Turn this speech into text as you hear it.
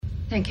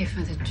Thank you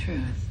for the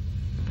truth.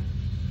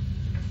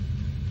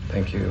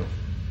 Thank you,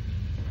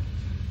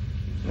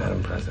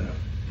 Madam President.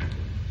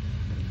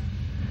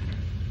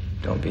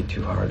 Don't be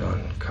too hard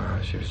on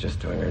Kara. She was just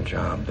doing her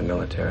job. The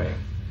military,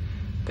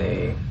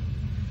 they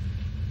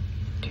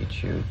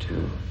teach you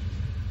to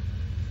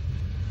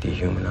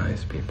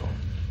dehumanize people.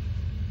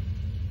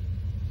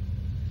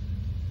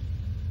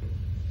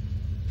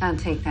 I'll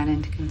take that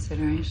into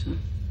consideration.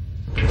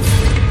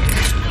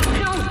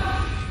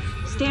 No!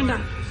 Stand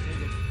up.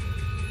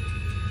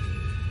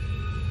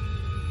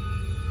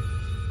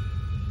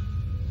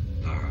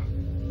 Lara,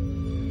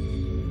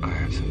 I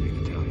have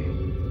something to tell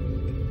you.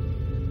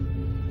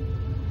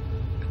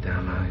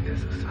 Adama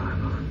is a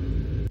Cylon.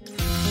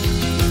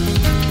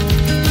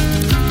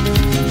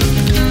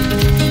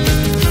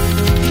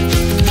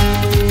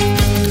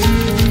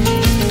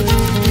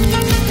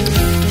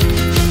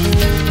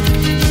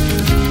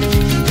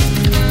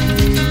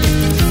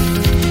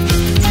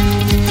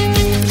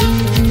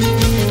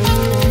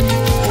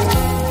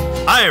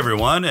 Hi,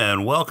 everyone,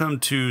 and welcome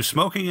to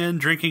Smoking and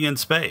Drinking in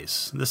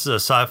Space. This is a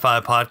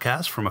sci-fi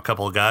podcast from a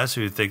couple of guys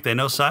who think they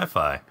know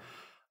sci-fi.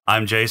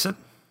 I'm Jason.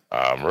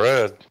 I'm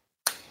Red.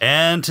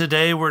 And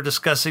today we're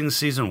discussing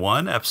Season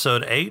 1,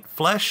 Episode 8,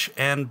 Flesh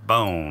and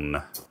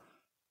Bone.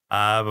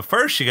 But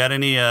first, you got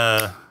any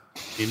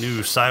new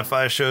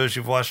sci-fi shows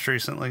you've watched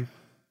recently?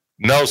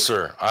 No,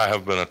 sir. I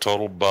have been a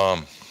total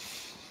bum.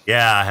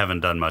 Yeah, I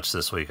haven't done much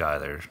this week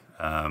either.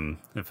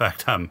 In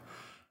fact, I'm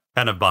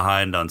kind of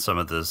behind on some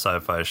of the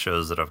sci-fi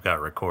shows that I've got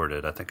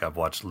recorded. I think I've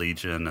watched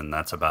Legion, and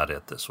that's about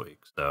it this week.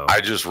 So I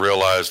just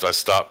realized I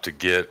stopped to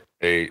get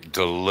a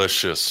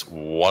delicious,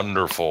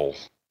 wonderful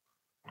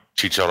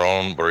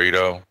chicharron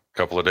burrito a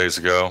couple of days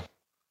ago.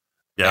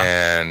 Yeah.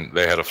 And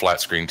they had a flat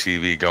screen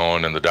TV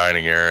going in the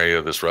dining area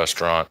of this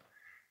restaurant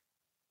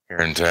here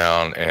in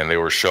town, and they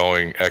were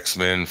showing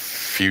X-Men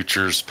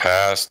Futures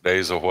Past,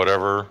 Days of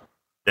whatever.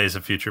 Days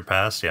of Future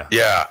Past, yeah.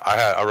 Yeah,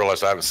 I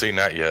realized I haven't seen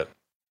that yet.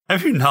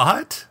 Have you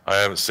not? I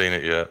haven't seen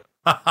it yet.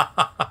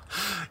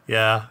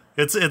 Yeah,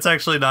 it's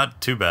actually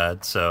not too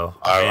bad. So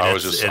I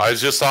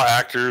just saw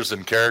actors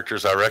and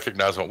characters I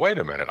recognized. And went,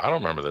 wait a minute, I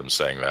don't remember them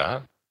saying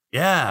that.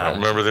 Yeah, I don't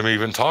remember them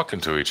even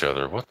talking to each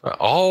other. What?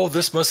 Oh,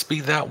 this must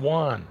be that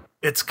one.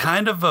 It's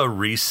kind of a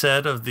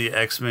reset of the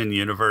X-Men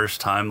universe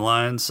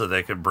timeline, so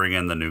they could bring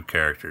in the new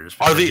characters.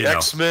 Are the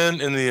X-Men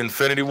in the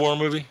Infinity War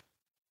movie?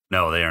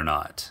 No, they are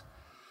not.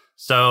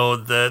 So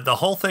the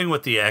whole thing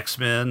with the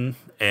X-Men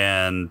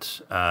and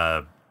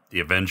the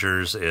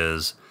Avengers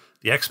is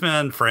the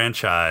X-Men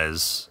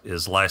franchise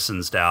is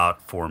licensed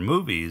out for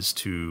movies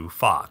to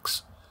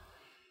Fox.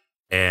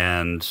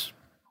 And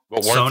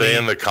but weren't they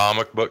in the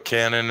comic book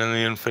canon in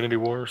the Infinity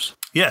Wars?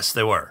 Yes,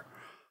 they were.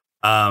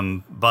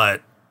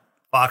 But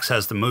Fox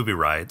has the movie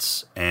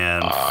rights,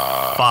 and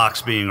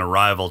Fox being a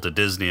rival to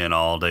Disney and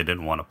all, they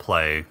didn't want to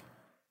play.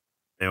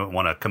 They didn't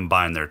want to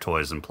combine their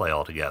toys and play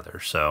all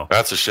together. So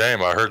that's a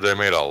shame. I heard they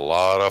made a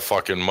lot of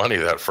fucking money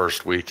that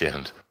first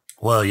weekend.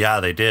 Well, yeah,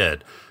 they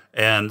did.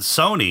 And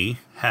Sony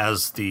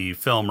has the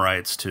film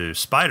rights to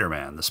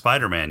Spider-Man, the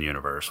Spider-Man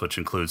universe, which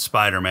includes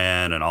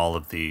Spider-Man and all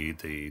of the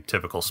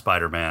typical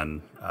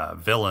Spider-Man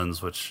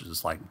villains, which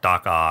is like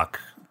Doc Ock,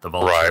 the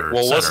Vulture, right.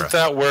 Well, etc. Wasn't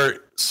that where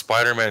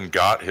Spider-Man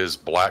got his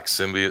black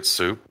symbiote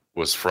suit?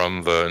 Was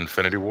from the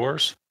Infinity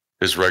Wars?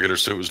 His regular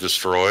suit was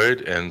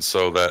destroyed, and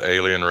so that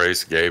alien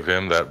race gave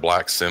him that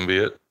black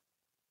symbiote.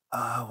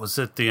 Was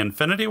it the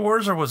Infinity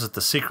Wars or was it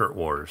the Secret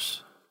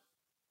Wars?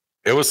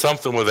 It was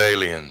something with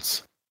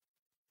aliens.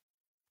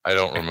 I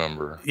don't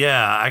remember.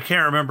 Yeah, I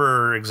can't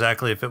remember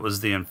exactly if it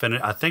was the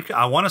Infinity.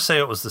 I want to say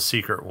it was the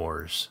Secret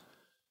Wars.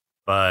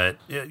 But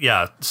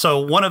yeah, so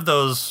one of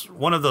those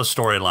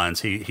storylines,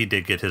 he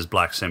did get his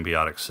black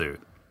symbiotic suit.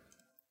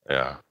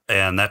 Yeah.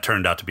 And that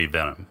turned out to be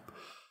Venom.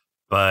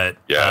 But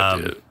yeah,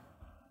 it did.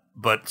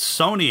 But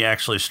Sony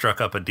actually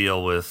struck up a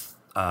deal with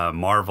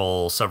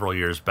Marvel several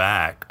years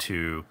back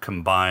to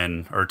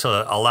combine or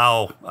to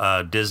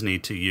allow Disney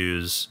to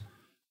use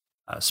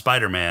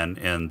Spider-Man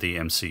in the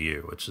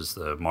MCU, which is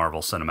the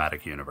Marvel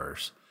Cinematic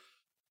Universe.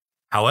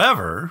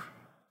 However,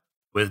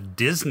 with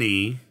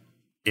Disney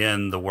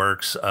in the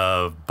works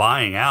of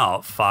buying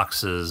out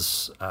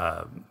Fox's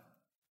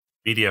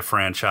media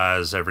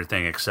franchise,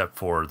 everything except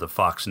for the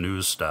Fox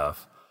News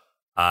stuff,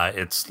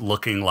 it's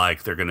looking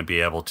like they're going to be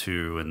able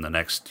to, in the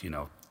next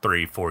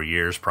 3-4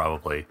 years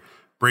probably,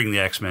 bring the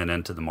X-Men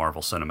into the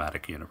Marvel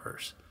Cinematic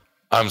Universe.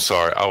 I'm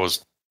sorry,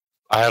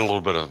 I had a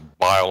little bit of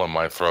bile in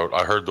my throat.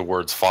 I heard the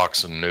words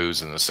Fox and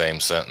News in the same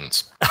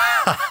sentence.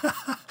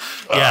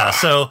 Yeah,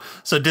 so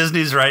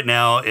Disney's right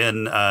now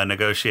in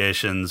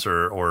negotiations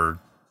or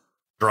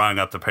drawing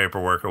up the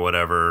paperwork or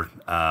whatever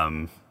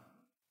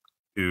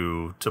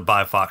to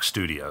buy Fox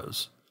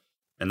Studios.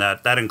 And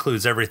that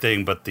includes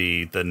everything but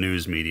the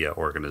news media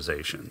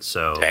organization.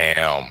 So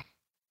damn.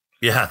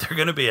 Yeah, they're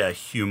going to be a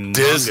humongous...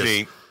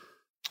 Disney,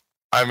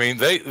 I mean,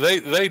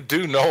 they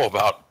do know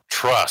about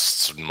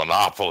trusts and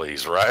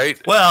monopolies,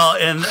 right? Well,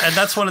 and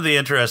that's one of the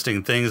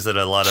interesting things that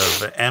a lot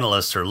of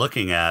analysts are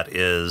looking at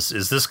is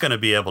this going to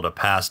be able to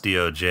pass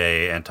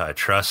DOJ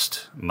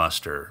antitrust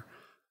muster?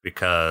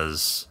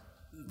 Because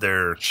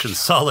they're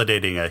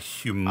consolidating a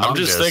humongous... I'm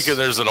just thinking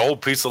there's an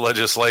old piece of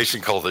legislation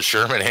called the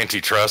Sherman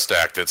Antitrust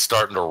Act that's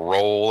starting to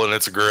roll in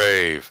its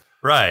grave.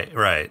 Right.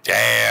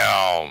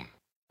 Damn.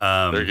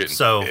 They're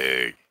getting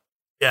big.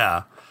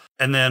 Yeah.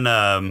 And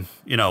then,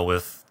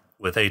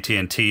 with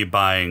AT&T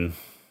buying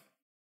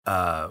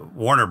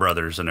Warner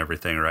Brothers and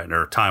everything, right,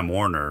 or Time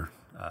Warner,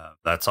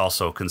 that's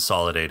also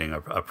consolidating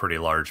a pretty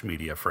large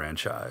media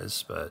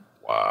franchise. But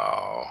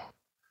wow.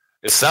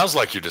 It sounds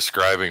like you're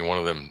describing one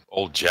of them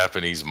old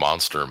Japanese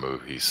monster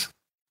movies.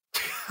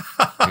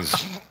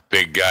 These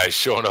big guys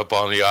showing up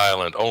on the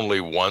island.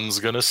 Only one's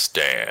going to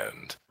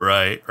stand.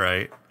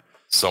 Right.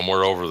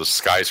 Somewhere over the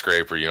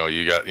skyscraper,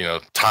 you got,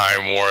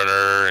 Time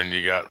Warner and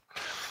you got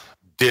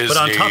Disney.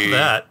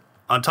 But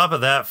on top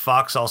of that,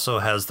 Fox also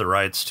has the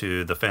rights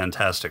to the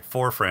Fantastic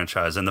Four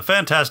franchise. And the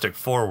Fantastic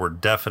Four were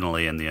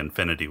definitely in the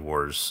Infinity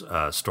Wars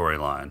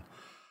storyline.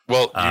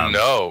 Well,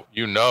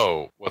 you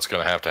know what's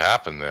going to have to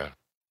happen then.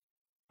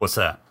 What's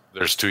that?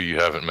 There's two you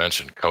haven't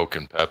mentioned, Coke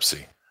and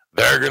Pepsi.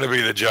 They're going to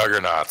be the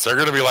juggernauts. They're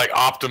going to be like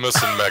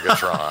Optimus and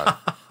Megatron.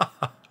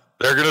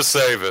 They're going to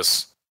save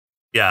us.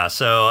 Yeah,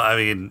 so, I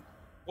mean...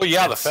 Well,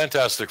 yeah, the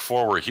Fantastic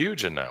Four were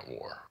huge in that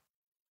war.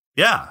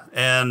 Yeah,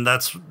 and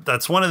that's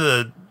one of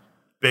the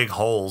big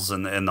holes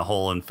in the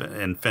whole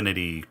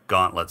Infinity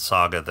Gauntlet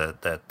saga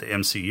that the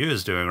MCU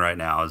is doing right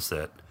now is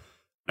that,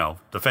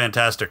 the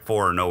Fantastic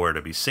Four are nowhere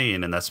to be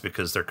seen, and that's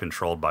because they're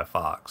controlled by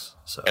Fox.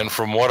 So. And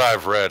from what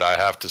I've read, I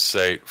have to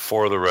say,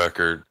 for the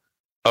record,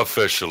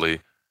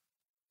 officially,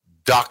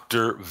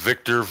 Dr.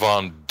 Victor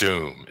Von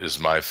Doom is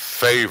my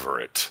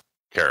favorite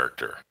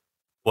character.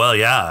 Well,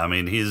 yeah, I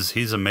mean,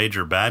 he's a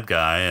major bad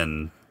guy,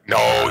 and...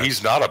 No,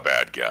 he's not a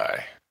bad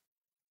guy.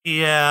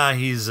 Yeah,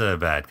 he's a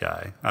bad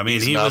guy. I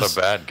mean, he's not a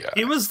bad guy.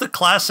 He was the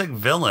classic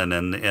villain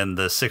in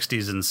the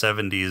 60s and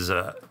 70s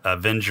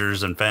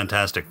Avengers and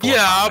Fantastic Four.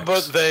 Yeah,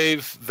 comics.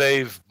 but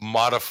they've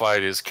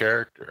modified his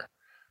character.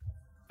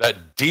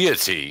 That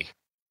deity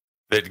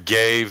that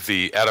gave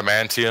the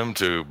adamantium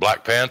to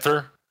Black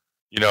Panther,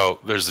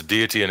 there's a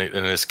deity in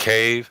this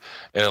cave,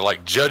 and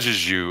it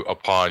judges you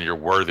upon your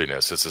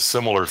worthiness. It's a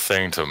similar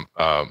thing to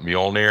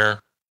Mjolnir.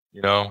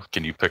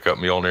 Can you pick up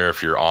Mjolnir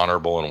if you're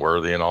honorable and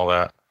worthy and all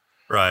that?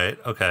 Right,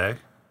 okay.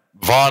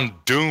 Von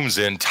Doom's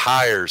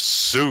entire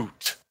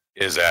suit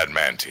is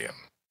adamantium.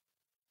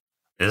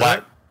 Is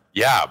it?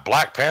 Yeah,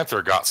 Black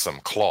Panther got some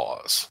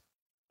claws.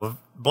 Well,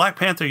 Black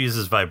Panther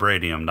uses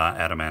vibranium, not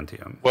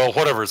adamantium. Well,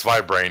 whatever, it's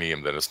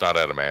vibranium then. It's not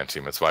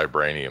adamantium, it's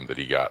vibranium that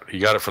he got. He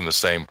got it from the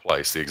same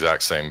place, the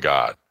exact same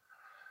god.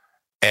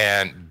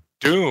 And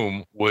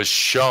Doom was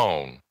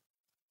shown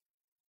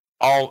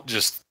all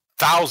just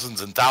thousands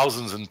and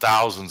thousands and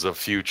thousands of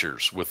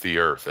futures with the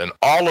Earth, and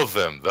all of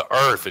them, the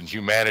Earth and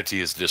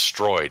humanity is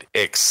destroyed,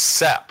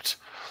 except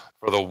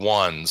for the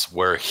ones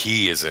where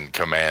he is in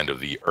command of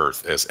the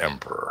Earth as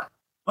Emperor.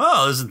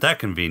 Well, isn't that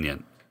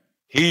convenient?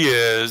 He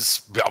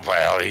is,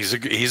 well, he's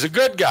a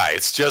good guy.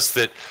 It's just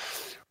that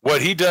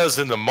what he does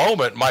in the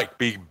moment might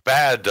be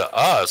bad to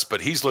us,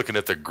 but he's looking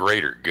at the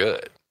greater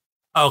good.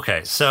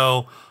 Okay,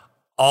 so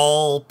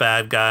all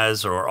bad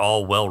guys or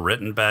all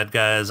well-written bad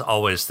guys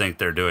always think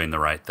they're doing the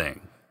right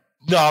thing.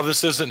 No,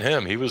 this isn't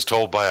him. He was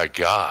told by a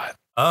god.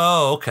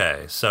 Oh,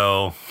 okay.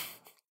 So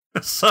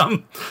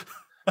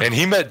and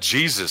he met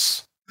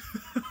Jesus.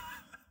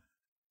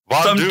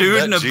 Some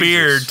dude in a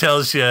beard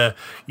tells you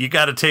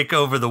got to take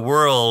over the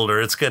world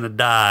or it's going to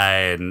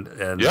die, and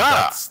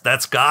yeah,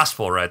 that's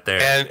gospel right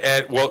there.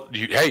 And well,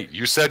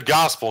 you said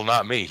gospel,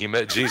 not me. He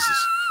met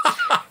Jesus.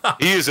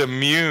 He is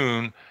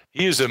immune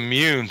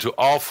to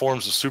all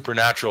forms of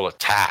supernatural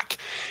attack.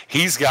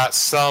 He's got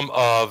some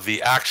of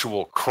the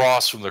actual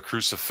cross from the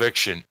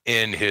crucifixion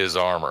in his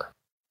armor.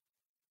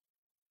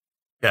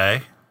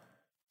 Okay.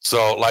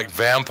 So like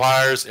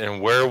vampires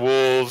and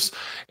werewolves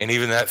and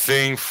even that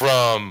thing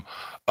from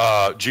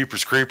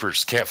Jeepers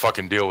Creepers can't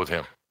fucking deal with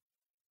him.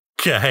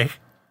 Okay.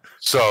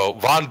 So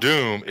Von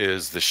Doom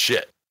is the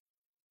shit.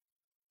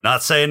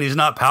 Not saying he's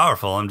not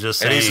powerful. I'm just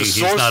saying he's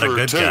not a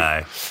good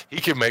guy. He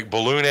can make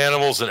balloon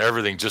animals and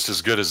everything just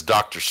as good as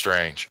Doctor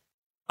Strange.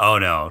 Oh,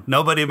 no.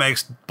 Nobody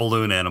makes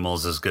balloon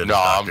animals as good as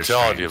Doctor Strange. No,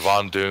 I'm telling you,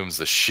 Von Doom's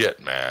the shit,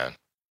 man.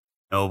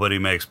 Nobody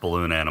makes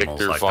balloon animals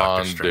Victor like Von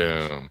Doctor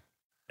Strange. Doom.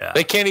 Yeah.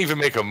 They can't even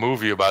make a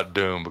movie about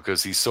Doom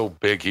because he's so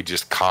big he'd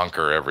just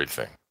conquer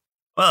everything.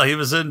 Well, he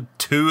was in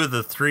 2 of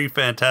the 3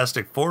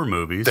 Fantastic Four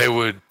movies. They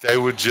would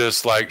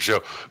just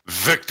show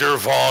Victor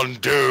Von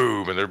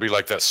Doom, and there'd be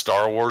like that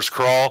Star Wars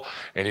crawl,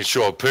 and he'd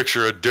show a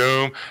picture of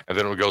Doom, and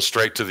then it would go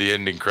straight to the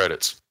ending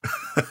credits.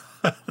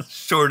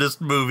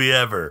 Shortest movie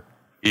ever.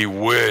 He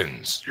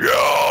wins.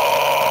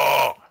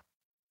 Yeah.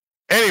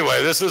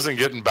 Anyway, this isn't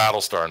getting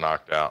Battlestar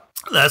knocked out.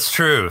 That's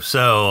true.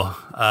 So,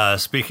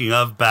 speaking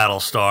of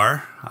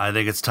Battlestar, I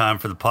think it's time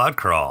for the pod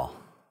crawl.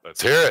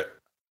 Let's hear it.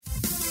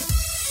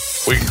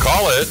 We can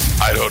call it,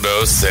 I don't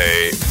know,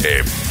 say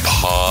a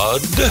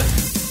pod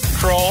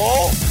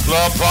crawl?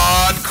 The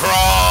pod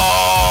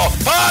crawl!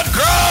 Pod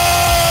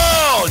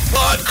crawl!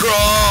 Pod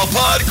crawl!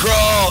 Pod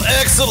crawl!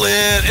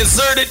 Excellent!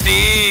 Insert it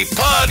deep!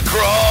 Pod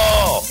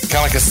crawl!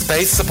 Kind of like a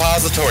space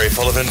suppository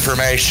full of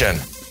information.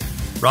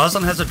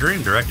 Rosalind Has a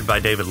Dream, directed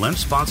by David Lynch,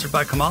 sponsored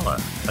by Kamala.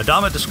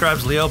 Adama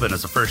describes Leoben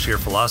as a first-year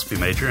philosophy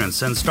major and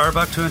sends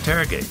Starbuck to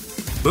interrogate.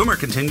 Boomer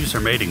continues her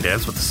mating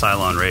dance with the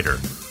Cylon Raider.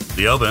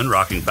 Leoben,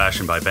 rocking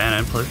fashion by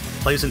Bannon,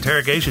 plays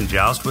interrogation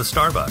joust with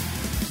Starbuck.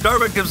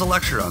 Starbuck gives a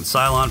lecture on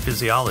Cylon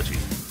physiology.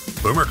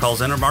 Boomer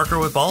calls in a marker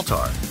with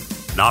Baltar.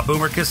 Not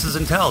Boomer kisses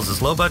and tells as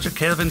low-budget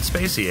Kevin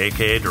Spacey,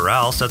 a.k.a.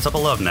 Doral, sets up a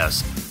love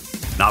nest.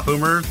 Not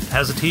Boomer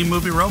has a teen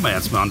movie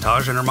romance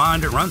montage in her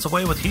mind and runs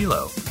away with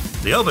Hilo.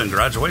 Leoben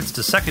graduates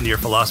to second-year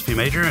philosophy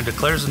major and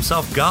declares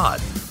himself God.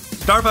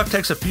 Starbuck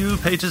takes a few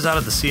pages out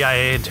of the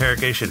CIA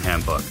interrogation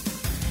handbook.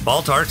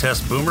 Baltar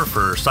tests Boomer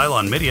for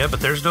Cylon Media, but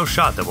there's no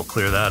shot that will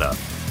clear that up.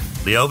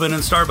 Leoben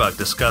and Starbuck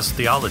discuss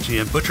theology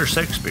and butcher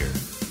Shakespeare.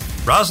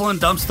 Rosalind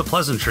dumps the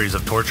pleasantries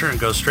of torture and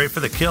goes straight for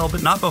the kill,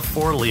 but not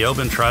before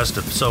Leoben tries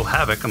to sow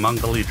havoc among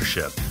the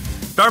leadership.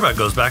 Starbuck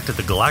goes back to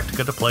the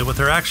Galactica to play with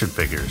her action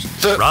figures.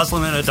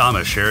 Rosalind and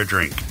Adama share a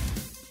drink.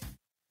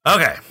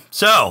 Okay,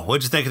 so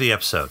what'd you think of the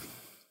episode?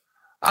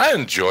 I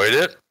enjoyed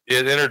it.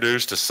 It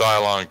introduced a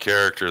Cylon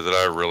character that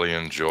I really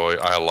enjoy.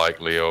 I like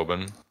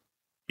Leoben.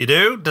 You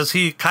do? Does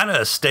he kind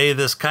of stay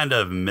this kind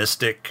of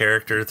mystic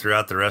character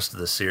throughout the rest of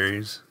the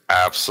series?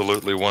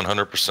 Absolutely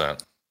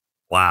 100%.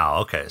 Wow,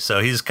 okay. So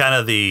he's kind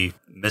of the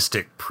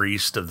mystic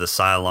priest of the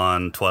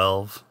Cylon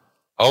 12?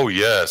 Oh,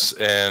 yes.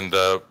 And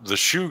the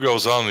shoe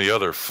goes on the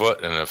other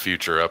foot in a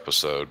future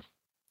episode.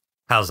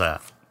 How's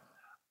that?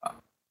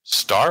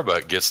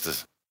 Starbuck gets to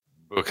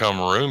become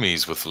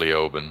roomies with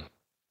Leoben.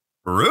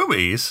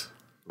 Roomies?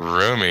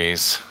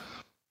 Roomies.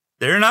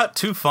 They're not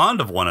too fond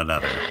of one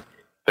another.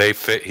 He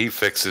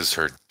fixes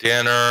her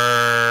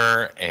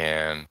dinner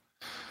and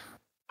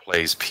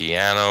plays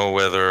piano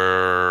with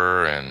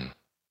her and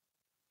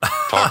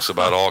talks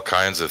about all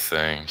kinds of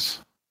things.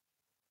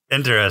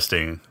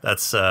 Interesting.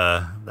 That's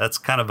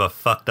kind of a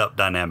fucked up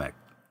dynamic.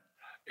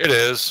 It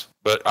is,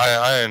 but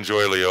I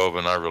enjoy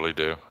Leoben. I really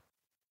do.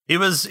 He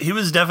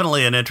was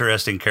definitely an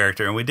interesting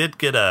character, and we did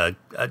get a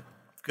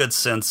good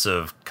sense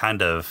of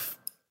kind of,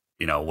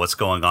 you know, what's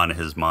going on in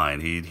his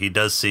mind. He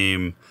does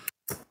seem,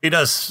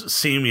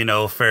 you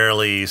know,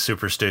 fairly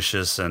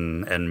superstitious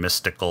and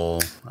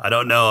mystical. I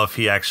don't know if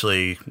he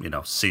actually, you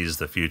know, sees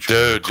the future.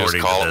 Dude, just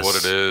call it what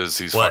it is.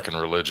 He's fucking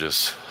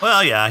religious.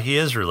 Well, yeah, he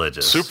is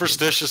religious.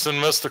 Superstitious and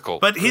mystical.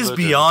 But he's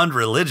beyond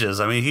religious.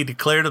 I mean, he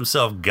declared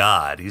himself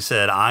God. He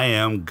said, I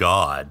am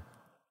God.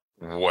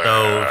 Well,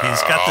 so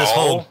he's got this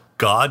whole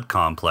God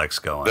complex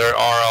going. There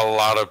are a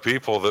lot of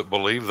people that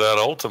believe that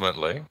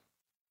ultimately.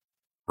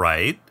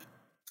 Right.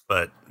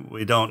 But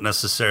we don't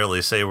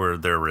necessarily say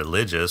they're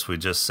religious. We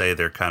just say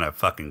they're kind of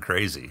fucking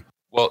crazy.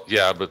 Well,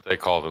 yeah, but they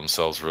call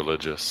themselves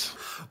religious.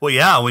 Well,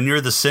 yeah, when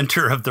you're the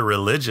center of the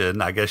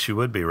religion, I guess you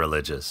would be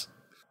religious.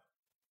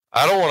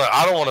 I don't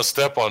want to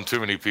step on too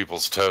many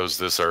people's toes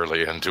this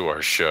early into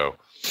our show.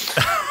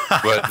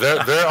 But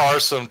there are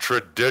some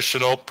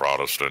traditional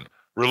Protestant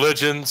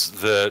religions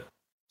that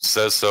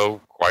says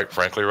so, quite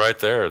frankly, right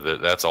there,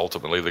 that's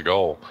ultimately the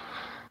goal.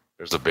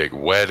 There's a big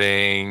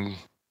wedding.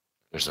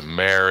 There's a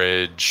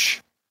marriage.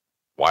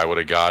 Why would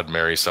a god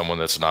marry someone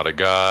that's not a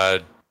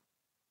god?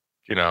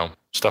 You know,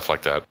 stuff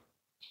like that.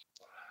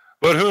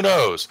 But who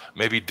knows?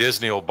 Maybe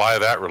Disney will buy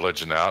that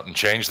religion out and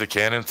change the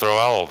canon, throw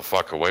all the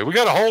fuck away. We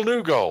got a whole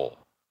new goal.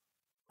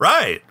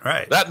 Right.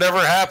 That never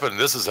happened.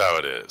 This is how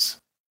it is.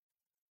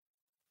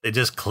 They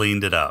just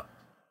cleaned it up.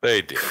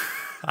 They did.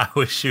 I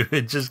wish you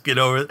would just get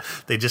over it.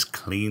 They just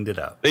cleaned it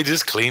up. They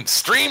just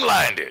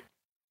streamlined it.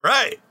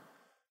 Right.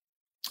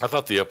 I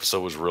thought the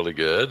episode was really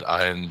good.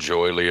 I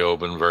enjoy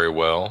Leoben very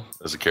well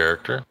as a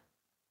character.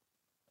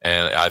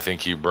 And I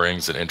think he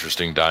brings an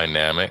interesting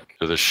dynamic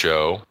to the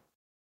show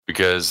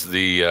because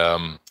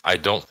I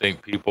don't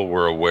think people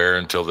were aware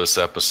until this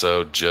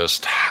episode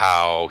just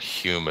how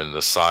human the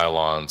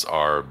Cylons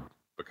are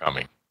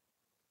becoming.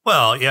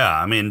 Well,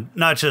 yeah, I mean,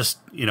 not just,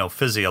 you know,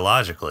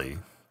 physiologically,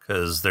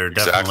 because they're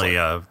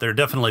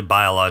definitely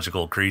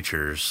biological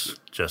creatures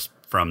just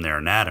from their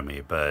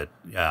anatomy. But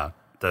yeah,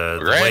 the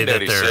way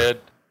that they're...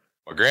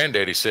 My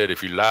granddaddy said,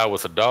 if you lie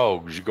with the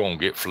dogs, you're going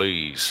to get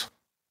fleas.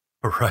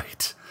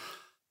 Right.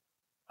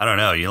 I don't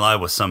know. You lie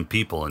with some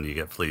people and you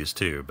get fleas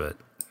too, but...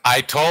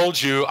 I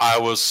told you I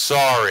was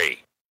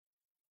sorry.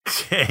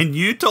 And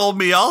you told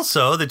me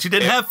also that you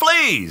didn't have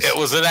fleas. It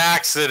was an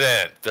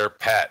accident. They're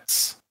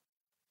pets.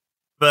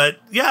 But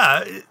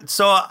yeah,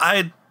 so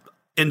I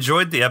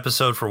enjoyed the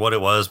episode for what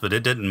it was, but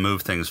it didn't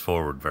move things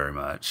forward very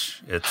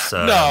much. It's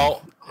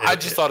I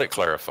just thought it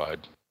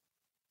clarified.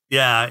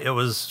 Yeah, it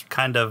was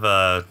kind of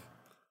a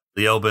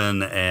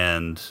Leoben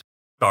and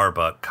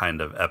Starbuck kind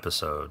of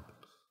episode.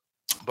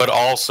 But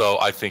also,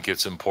 I think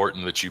it's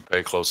important that you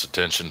pay close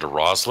attention to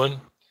Rosalind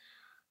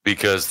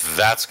because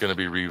that's going to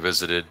be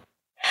revisited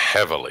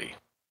heavily.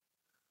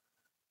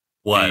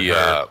 What, The,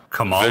 her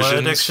Kamala visions-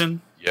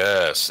 addiction?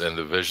 Yes, and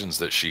the visions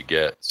that she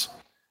gets.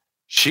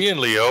 She and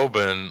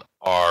Leoben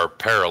are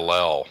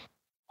parallel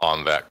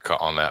on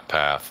that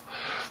path.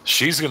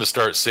 She's going to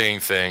start seeing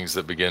things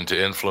that begin to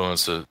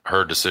influence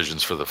her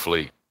decisions for the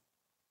fleet.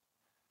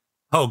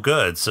 Oh,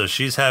 good. So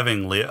she's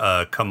having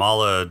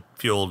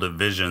Kamala-fueled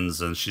visions,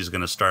 and she's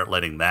going to start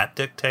letting that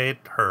dictate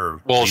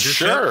her Well,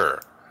 leadership?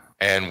 sure.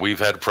 And we've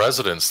had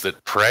presidents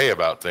that pray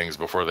about things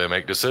before they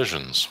make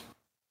decisions.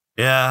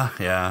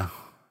 Yeah.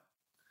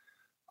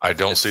 I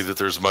don't see that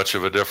there's much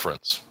of a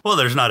difference. Well,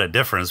 there's not a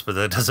difference, but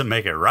that doesn't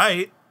make it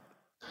right.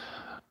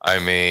 I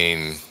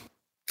mean,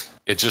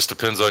 it just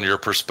depends on your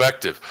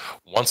perspective.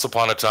 Once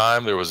upon a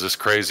time, there was this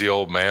crazy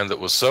old man that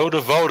was so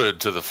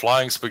devoted to the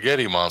flying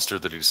spaghetti monster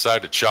that he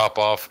decided to chop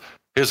off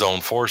his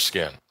own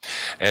foreskin.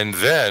 And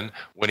then,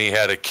 when he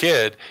had a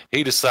kid,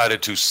 he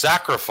decided to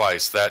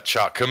sacrifice that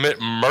child, commit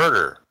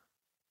murder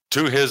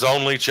to his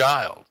only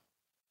child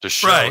to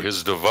show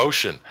his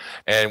devotion.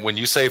 And when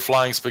you say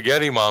flying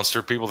spaghetti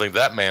monster, people think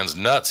that man's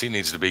nuts. He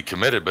needs to be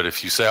committed. But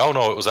if you say, oh,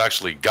 no, it was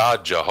actually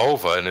God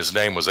Jehovah and his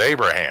name was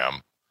Abraham.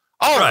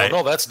 Oh,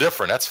 no, that's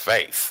different. That's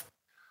faith.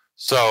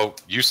 So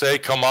you say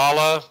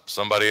Kamala,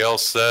 somebody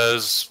else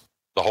says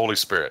the Holy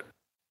Spirit.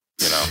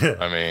 You know,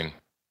 I mean.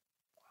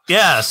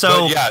 Yeah,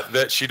 so. But yeah,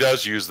 that she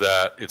does use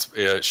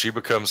that. She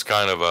becomes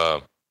kind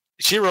of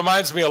she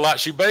reminds me a lot.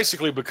 She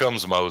basically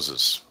becomes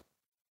Moses.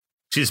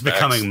 She's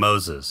becoming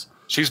Moses.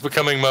 She's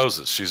becoming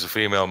Moses. She's a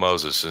female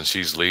Moses, and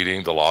she's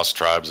leading the lost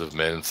tribes of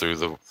men through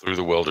the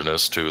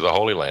wilderness to the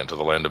Holy Land, to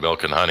the land of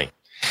milk and honey.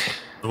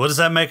 What does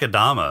that make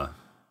Adama?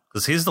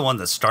 Because he's the one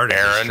that started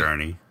this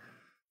journey.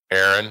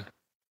 Aaron.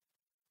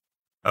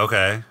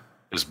 Okay.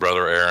 His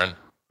brother Aaron.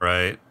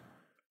 Right.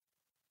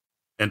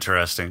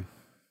 Interesting.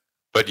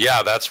 But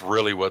yeah, that's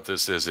really what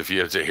this is.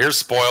 Here's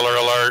spoiler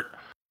alert,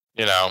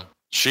 you know,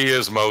 she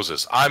is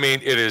Moses. I mean,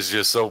 it is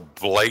just so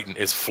blatant.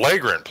 It's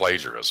flagrant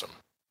plagiarism.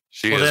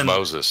 She is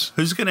Moses.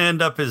 Who's going to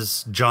end up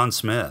as John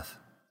Smith?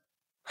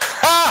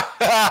 Can't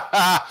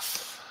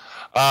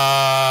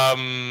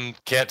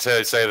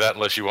say that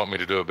unless you want me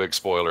to do a big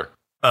spoiler.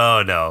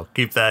 Oh no,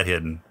 keep that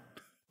hidden.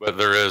 But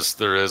there is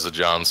a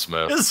John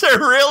Smith. Is there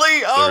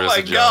really? Oh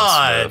my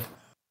God.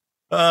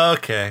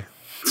 Okay.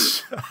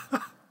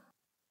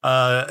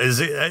 Are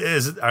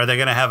they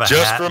going to have a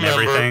hat and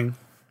everything?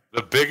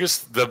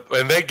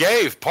 And they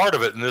gave part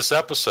of it in this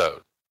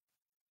episode.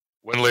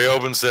 When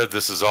Leoben said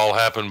this has all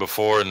happened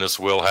before and this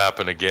will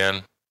happen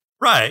again.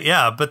 Right,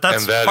 yeah, but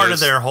that's part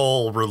of their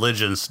whole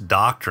religion's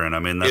doctrine. I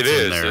mean, that's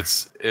in there.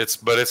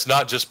 But it's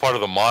not just part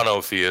of the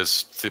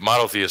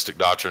monotheistic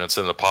doctrine, it's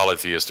in the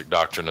polytheistic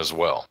doctrine as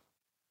well.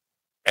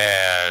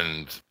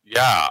 And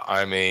yeah,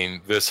 I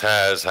mean, this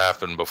has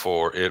happened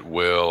before, it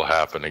will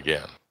happen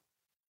again.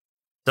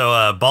 So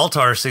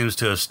Baltar seems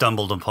to have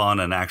stumbled upon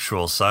an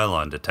actual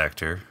Cylon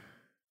detector.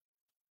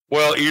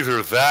 Well,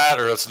 either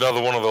that or it's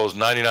another one of those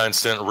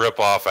 99-cent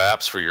rip-off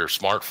apps for your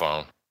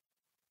smartphone.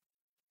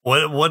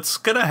 What's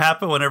going to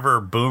happen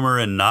whenever Boomer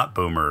and Not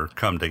Boomer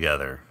come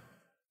together?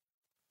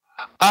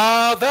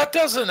 That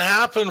doesn't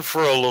happen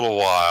for a little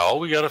while.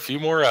 We got a few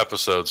more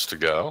episodes to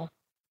go.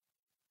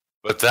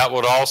 But that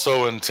would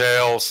also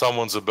entail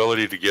someone's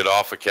ability to get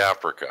off of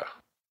Caprica.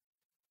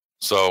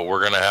 So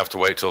we're going to have to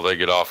wait till they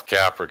get off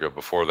Caprica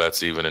before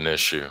that's even an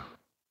issue.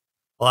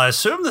 Well, I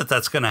assume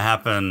that's going to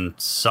happen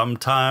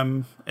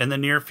sometime in the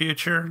near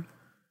future.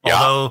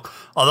 Yeah.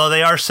 Although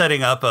they are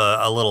setting up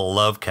a little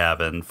love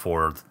cabin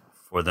for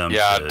them.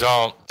 Yeah,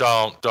 don't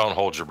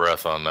hold your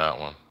breath on that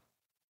one.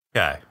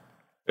 Okay.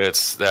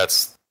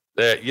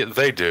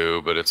 They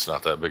do, but it's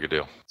not that big a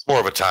deal. It's more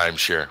of a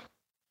timeshare.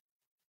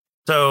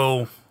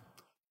 So,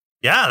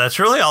 yeah, that's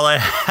really all I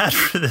had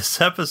for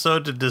this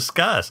episode to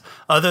discuss,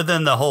 other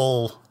than the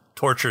whole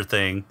torture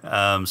thing.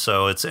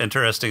 So it's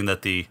interesting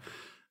that the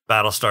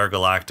Battlestar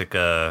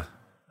Galactica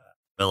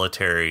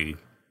military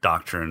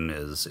doctrine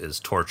is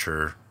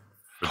torture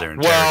for their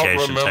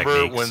interrogation remember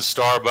techniques. When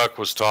Starbuck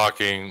was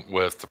talking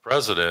with the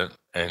president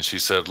and she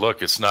said,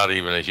 look, it's not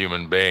even a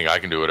human being. I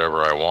can do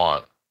whatever I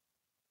want.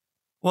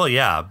 Well,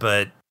 yeah,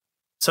 but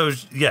so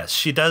yes,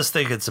 she does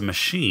think it's a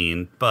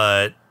machine,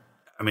 but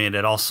I mean,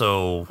 it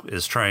also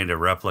is trying to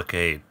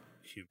replicate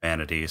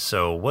humanity.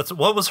 So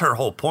what was her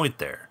whole point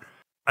there?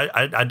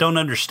 I don't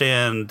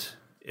understand.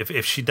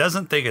 If she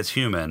doesn't think it's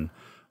human,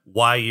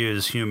 why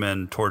use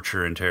human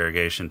torture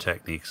interrogation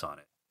techniques on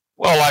it?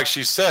 Well, like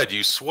she said,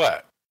 you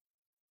sweat.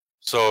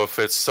 So if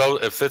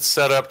it's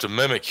set up to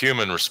mimic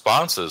human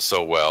responses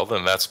so well,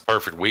 then that's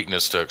perfect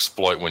weakness to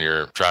exploit when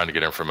you're trying to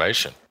get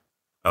information.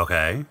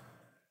 Okay.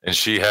 And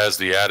she has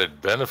the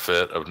added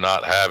benefit of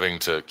not having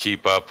to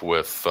keep up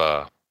with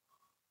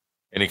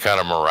any kind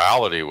of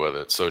morality with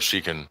it, so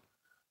she can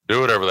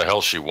do whatever the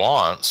hell she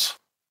wants.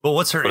 Well,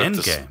 what's her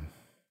end game?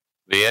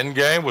 The end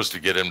game was to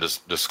get him to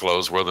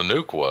disclose where the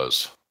nuke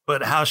was.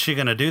 But how's she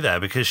going to do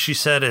that? Because she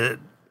said it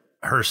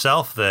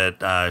herself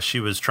that she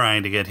was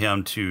trying to get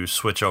him to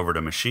switch over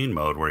to machine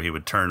mode, where he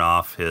would turn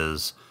off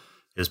his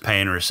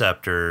pain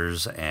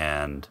receptors.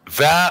 And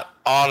that,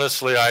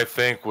 honestly, I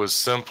think was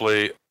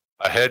simply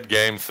a head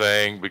game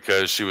thing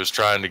because she was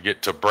trying to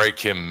get to break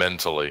him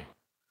mentally.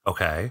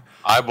 Okay.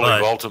 I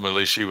believe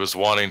ultimately she was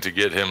wanting to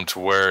get him to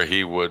where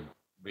he would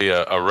be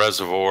a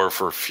reservoir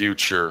for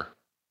future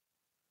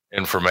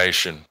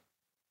information.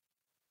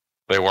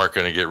 They weren't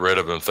going to get rid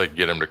of him if they could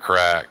get him to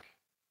crack.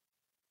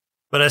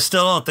 But I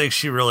still don't think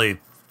she really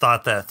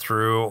thought that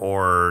through,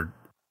 or...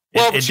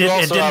 Well, but you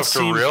also have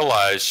to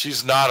realize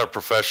she's not a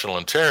professional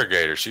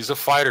interrogator. She's a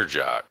fighter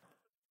jock.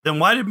 Then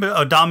why did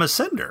Adama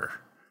send her?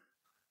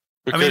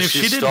 Because I mean, if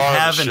she didn't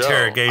have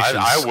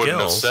interrogation skills... I wouldn't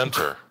have sent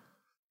her.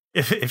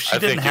 If she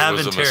didn't have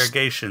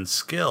interrogation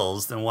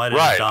skills, then why did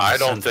Adama send her? I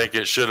don't think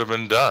it should have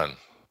been done.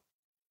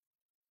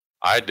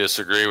 I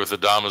disagree with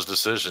Adama's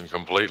decision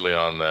completely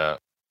on that.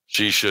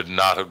 She should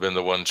not have been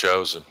the one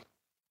chosen.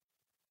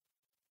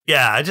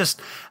 Yeah,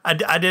 I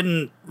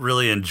didn't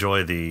really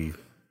enjoy the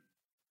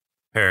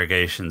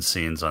interrogation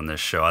scenes on this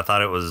show. I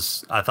thought it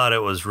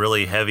was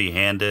really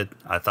heavy-handed.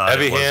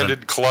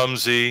 Heavy-handed,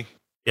 clumsy.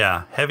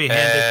 Yeah,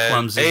 heavy-handed,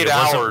 clumsy. 8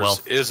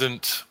 hours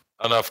isn't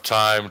enough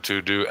time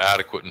to do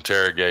adequate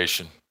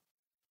interrogation.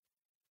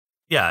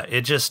 Yeah,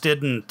 it just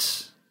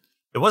didn't.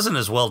 It wasn't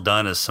as well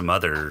done as some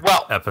other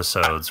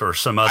episodes or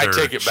some other. I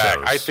take it back.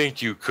 I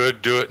think you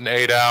could do it in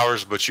 8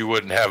 hours, but you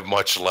wouldn't have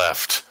much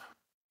left.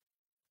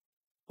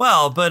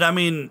 Well, but I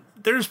mean,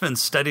 there's been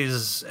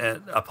studies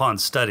upon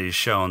studies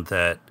shown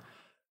that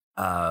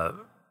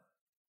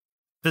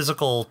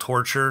physical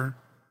torture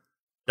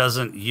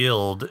doesn't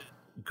yield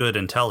good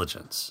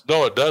intelligence.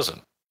 No, it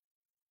doesn't.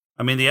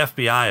 I mean, the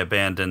FBI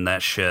abandoned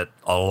that shit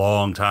a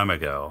long time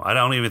ago. I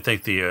don't even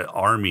think the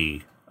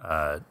Army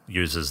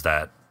uses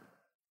that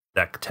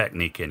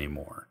technique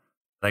anymore.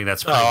 I think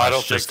that's pretty much I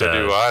don't just think they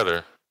do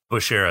either.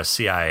 Bush era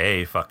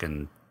CIA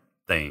fucking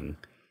thing.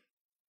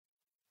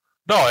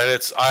 No,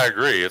 and I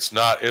agree. It's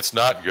not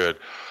good.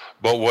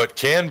 But what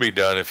can be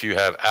done if you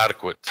have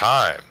adequate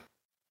time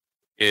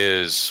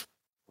is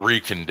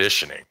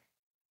reconditioning.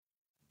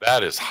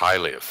 That is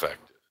highly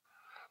effective.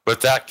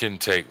 But that can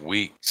take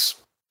weeks,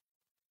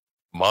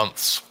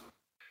 months.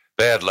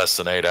 They had less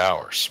than 8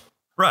 hours.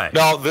 Right.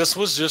 Now, this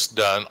was just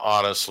done,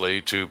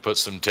 honestly, to put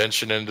some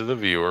tension into the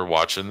viewer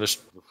watching the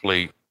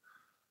fleet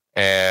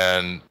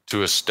and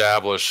to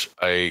establish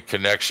a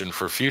connection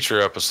for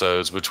future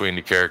episodes between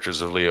the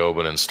characters of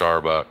Leoben and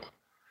Starbuck.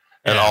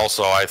 And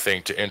also, I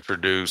think, to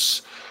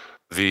introduce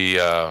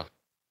the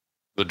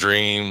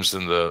dreams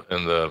and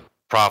the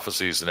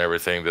prophecies and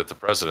everything that the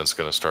president's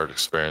going to start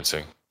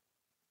experiencing.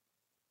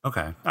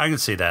 Okay, I can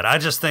see that. I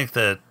just think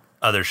that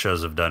other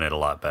shows have done it a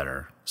lot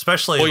better,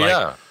 especially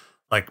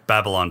like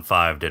Babylon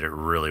 5 did it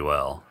really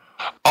well.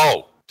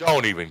 Oh,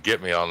 don't even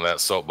get me on that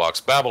soapbox.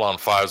 Babylon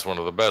 5 is one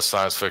of the best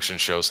science fiction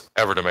shows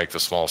ever to make the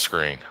small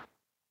screen.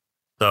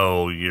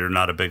 So you're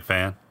not a big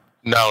fan?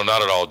 No,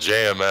 not at all.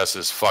 JMS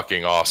is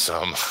fucking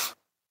awesome.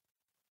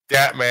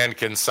 That man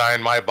can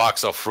sign my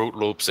box of Fruit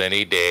Loops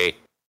any day.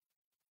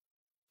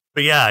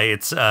 But yeah,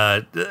 it's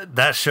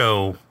that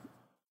show.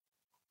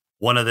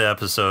 One of the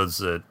episodes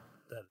that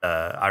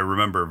I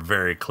remember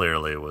very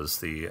clearly was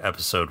the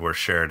episode where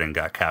Sheridan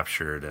got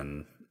captured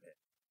and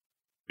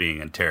being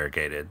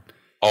interrogated.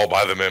 Oh,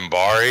 by the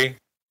Minbari?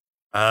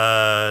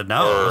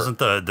 No, it wasn't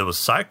there was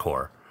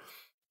Psychor.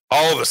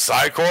 Oh, the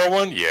Psychor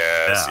one?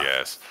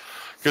 Yes.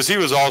 Because he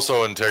was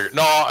also interrogated.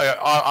 No,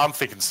 I'm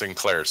thinking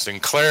Sinclair.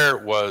 Sinclair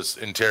was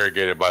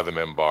interrogated by the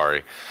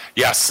Minbari.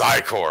 Yeah,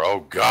 Psychor.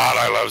 Oh, God,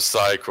 I love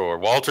Psychor.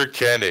 Walter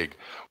Koenig.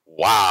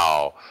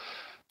 Wow.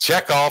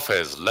 Chekhov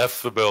has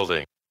left the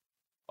building.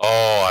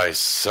 Oh, I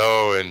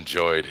so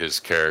enjoyed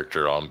his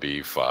character on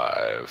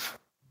B5.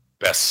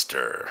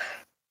 Bester.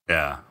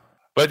 Yeah.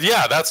 But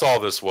yeah, that's all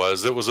this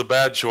was. It was a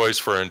bad choice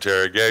for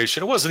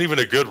interrogation. It wasn't even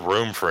a good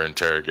room for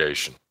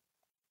interrogation.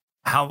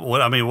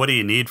 What do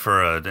you need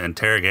for an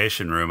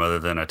interrogation room other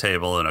than a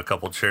table and a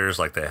couple chairs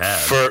like they had?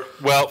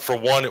 For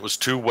one, it was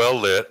too well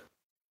lit.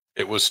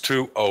 It was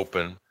too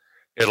open.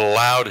 It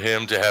allowed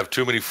him to have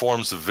too many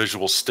forms of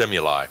visual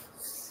stimuli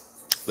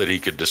that he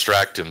could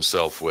distract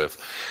himself with.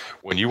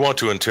 When you want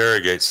to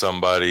interrogate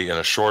somebody in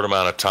a short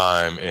amount of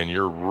time and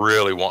you're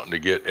really wanting to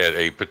get at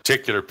a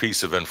particular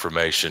piece of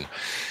information,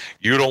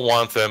 you don't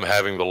want them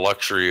having the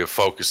luxury of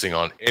focusing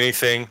on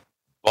anything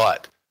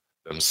but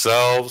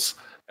themselves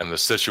and the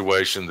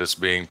situation that's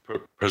being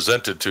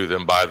presented to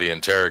them by the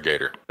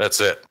interrogator. That's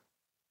it.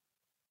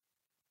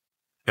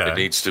 Okay. It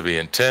needs to be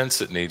intense,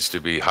 it needs to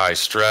be high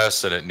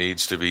stress, and it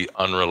needs to be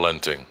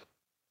unrelenting.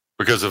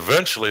 Because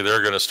eventually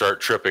they're going to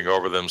start tripping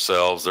over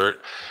themselves. And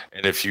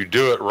if you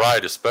do it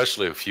right,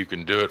 especially if you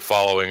can do it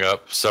following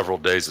up several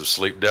days of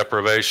sleep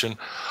deprivation,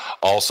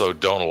 also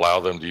don't allow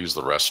them to use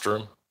the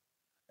restroom.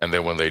 And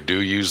then when they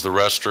do use the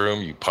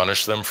restroom, you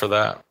punish them for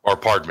that. Or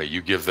pardon me,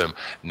 you give them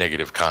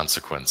negative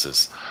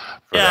consequences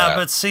for that.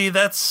 But see,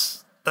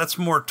 that's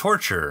more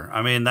torture.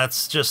 I mean,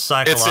 that's just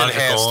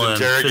psychological and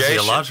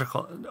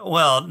physiological.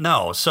 Well,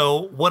 no.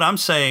 So what I'm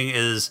saying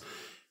is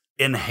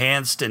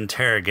enhanced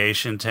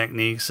interrogation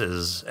techniques,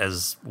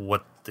 as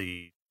what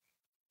the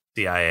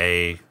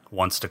CIA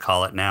wants to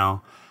call it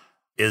now,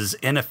 is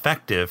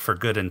ineffective for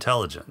good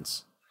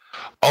intelligence.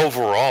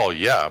 Overall,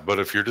 yeah, but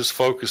if you're just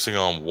focusing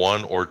on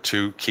one or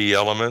two key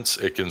elements,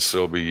 it can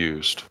still be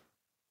used.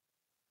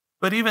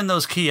 But even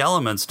those key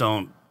elements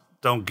don't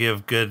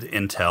give good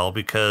intel,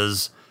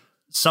 because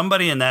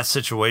somebody in that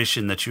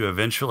situation that you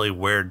eventually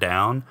wear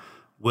down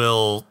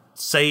will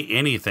say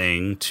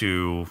anything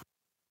to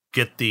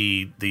get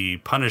the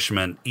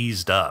punishment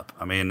eased up.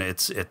 I mean,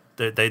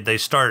 they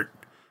start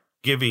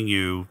giving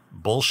you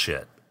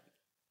bullshit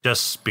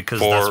just because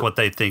that's what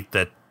they think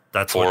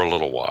that's for a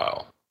little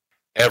while.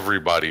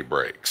 Everybody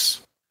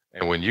breaks.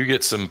 And when you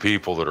get some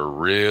people that are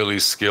really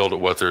skilled at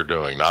what they're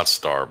doing, not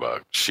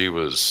Starbuck, she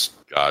was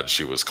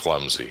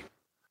clumsy.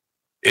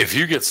 If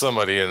you get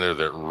somebody in there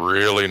that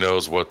really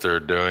knows what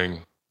they're doing,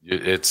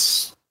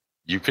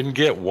 you can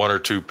get one or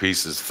two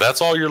pieces. If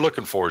that's all you're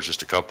looking for is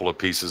just a couple of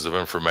pieces of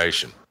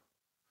information,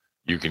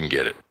 you can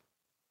get it.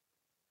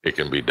 It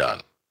can be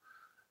done.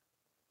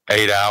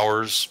 8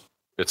 hours,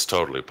 it's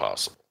totally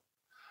possible.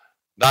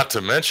 Not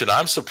to mention,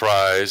 I'm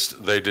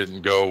surprised they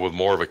didn't go with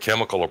more of a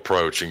chemical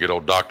approach and get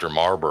old Dr.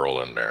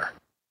 Marlboro in there.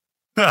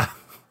 I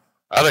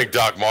think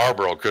Doc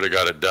Marlboro could have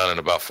got it done in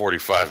about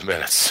 45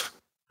 minutes.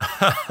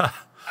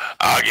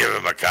 I'll give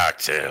him a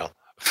cocktail.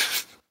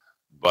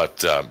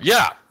 But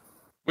yeah,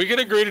 we can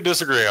agree to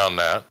disagree on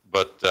that.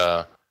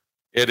 But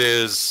it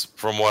is,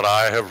 from what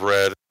I have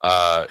read,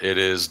 it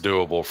is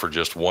doable for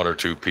just one or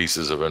two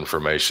pieces of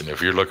information.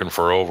 If you're looking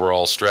for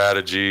overall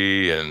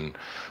strategy and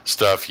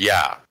stuff,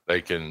 yeah,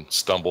 they can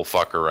stumble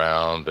fuck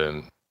around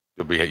and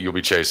you'll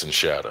be chasing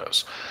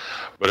shadows.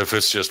 But if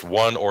it's just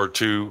one or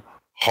two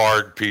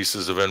hard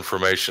pieces of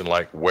information,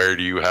 like where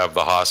do you have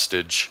the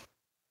hostage,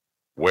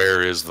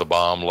 where is the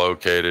bomb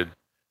located,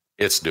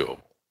 it's doable.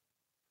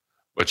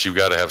 But you've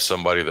got to have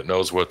somebody that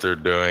knows what they're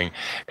doing,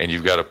 and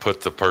you've got to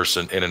put the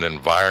person in an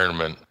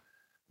environment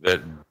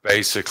that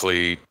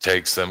basically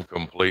takes them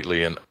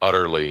completely and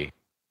utterly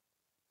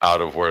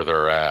out of where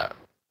they're at.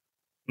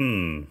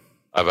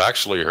 I've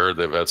actually heard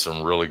they've had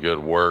some really good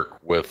work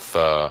with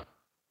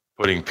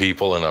putting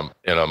people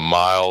in a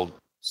mild.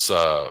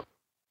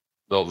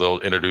 They'll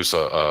introduce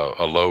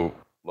a low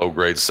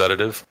grade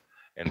sedative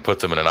and put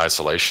them in an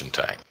isolation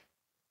tank,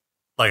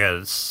 like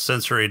a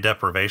sensory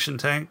deprivation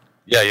tank.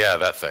 Yeah,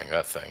 that thing.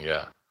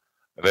 Yeah,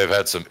 and they've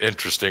had some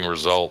interesting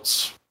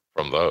results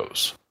from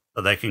those.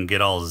 So they can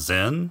get all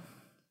zen.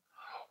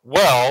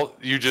 Well,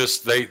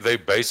 they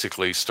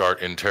basically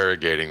start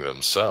interrogating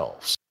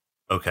themselves.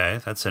 Okay,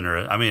 that's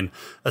interesting. I mean,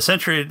 a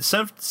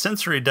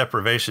sensory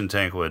deprivation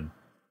tank would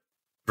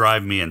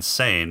drive me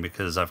insane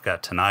because I've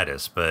got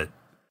tinnitus, but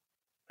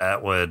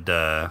that would,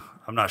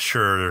 I'm not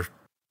sure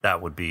that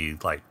would be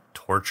like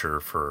torture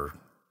for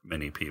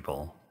many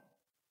people.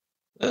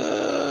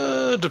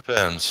 It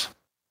depends.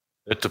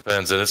 It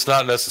depends. And it's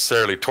not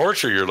necessarily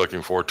torture you're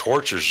looking for.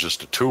 Torture is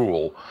just a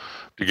tool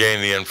to gain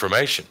the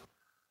information.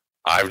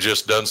 I've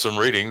just done some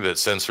reading that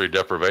sensory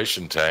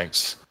deprivation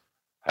tanks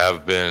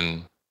have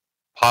been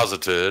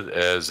posited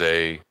as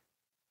a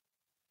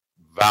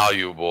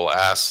valuable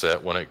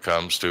asset when it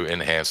comes to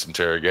enhanced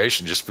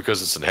interrogation. Just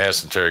because it's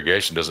enhanced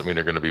interrogation doesn't mean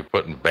they're going to be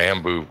putting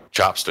bamboo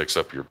chopsticks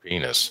up your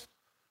penis.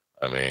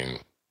 I mean,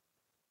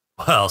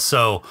 well,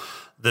 so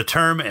the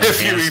term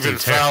if you even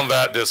found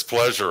that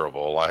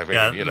displeasurable, I mean,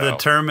 yeah, the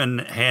term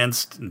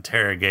enhanced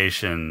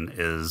interrogation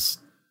is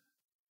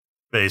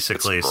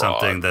basically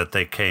something that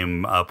they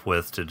came up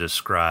with to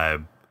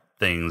describe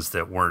things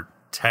that weren't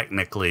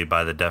technically,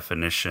 by the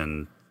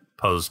definition,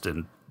 posed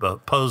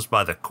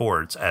by the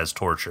courts as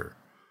torture.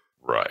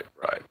 Right.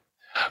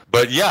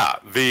 But yeah,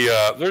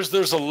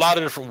 there's a lot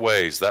of different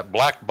ways. That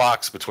black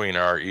box between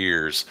our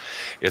ears,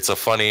 it's a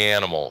funny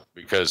animal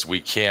because we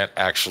can't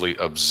actually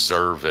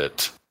observe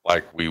it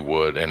like we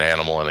would an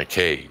animal in a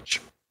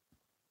cage.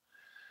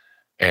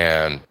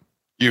 And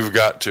you've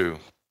got to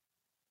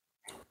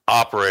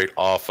operate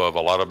off of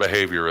a lot of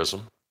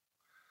behaviorism.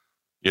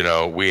 You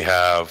know, we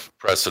have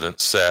precedent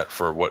set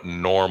for what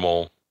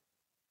normal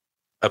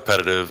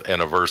appetitive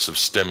and aversive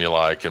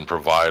stimuli can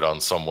provide on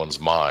someone's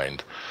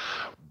mind.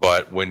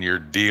 But when you're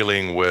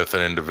dealing with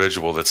an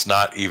individual that's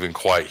not even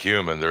quite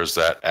human, there's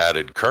that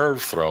added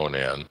curve thrown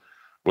in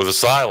with a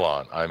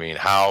Cylon. I mean,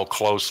 how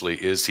closely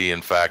is he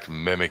in fact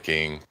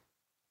mimicking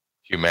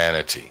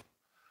humanity?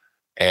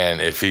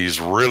 And if he's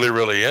really,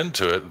 really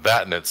into it,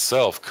 that in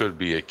itself could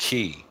be a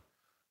key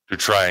to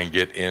try and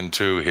get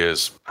into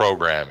his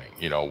programming.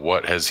 You know,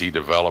 what has he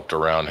developed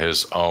around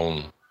his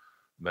own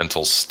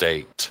mental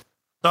state?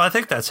 So I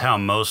think that's how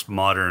most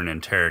modern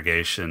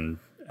interrogation,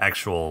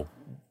 actual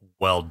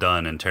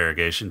well-done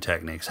interrogation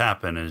techniques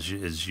happen,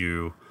 is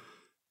you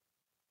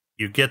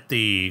get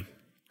the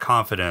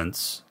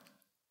confidence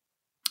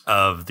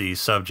of the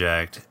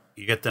subject,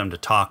 you get them to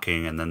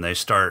talking, and then they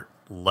start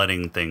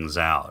letting things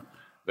out.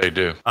 They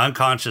do.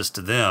 Unconscious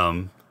to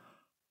them,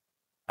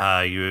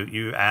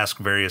 you ask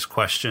various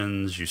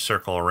questions, you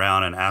circle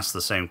around and ask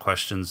the same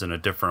questions in a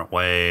different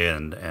way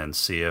and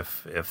see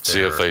if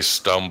they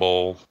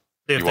stumble.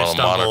 You want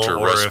to monitor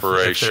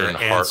respiration,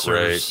 heart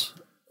rate.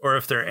 Or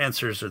if their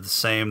answers are the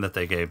same that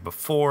they gave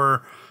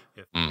before,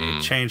 if Mm-hmm.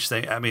 they change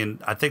things. I mean,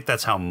 I think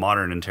that's how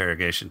modern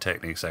interrogation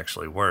techniques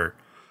actually work.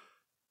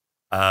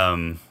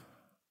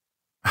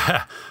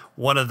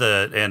 One of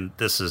the, and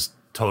this is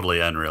totally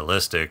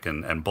unrealistic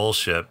and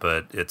bullshit,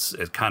 but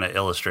it kind of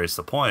illustrates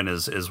the point.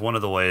 Is one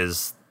of the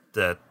ways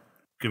that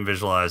you can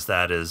visualize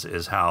that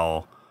is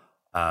how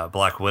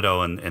Black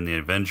Widow in the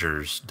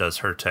Avengers does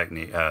her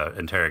technique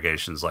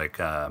interrogations, like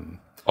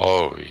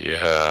Oh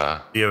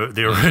yeah, the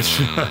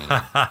original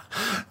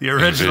the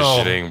original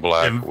Envisioning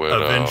Black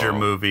Widow. Avenger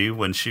movie,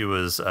 when she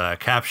was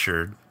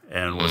captured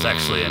and was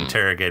actually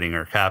interrogating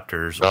her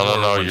captors. No,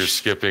 when you're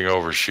skipping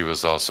over. She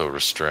was also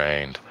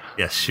restrained.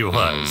 Yes, she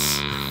was.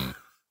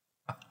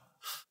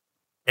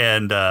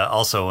 And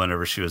also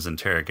whenever she was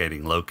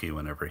interrogating Loki,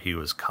 whenever he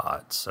was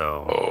caught.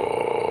 So,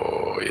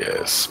 Oh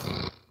yes,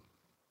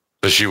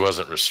 but she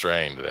wasn't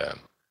restrained then.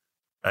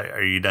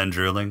 are you done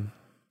drooling?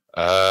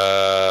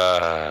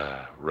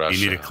 Russia.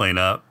 You need to clean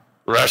up.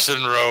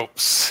 Russian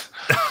ropes.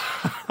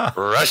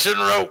 Russian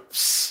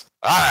ropes.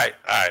 All right,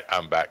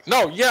 I'm back.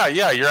 No, yeah,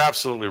 you're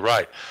absolutely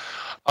right.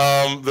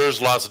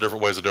 There's lots of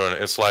different ways of doing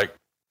it. It's like,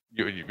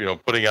 you know,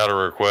 putting out a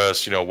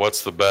request, you know,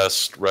 what's the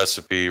best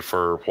recipe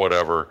for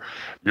whatever.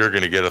 You're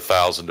going to get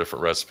 1,000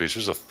 different recipes.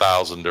 There's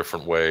 1,000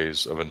 different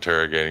ways of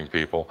interrogating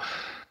people.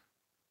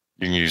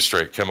 You can use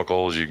straight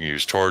chemicals. You can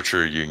use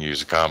torture. You can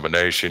use a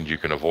combination. You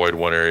can avoid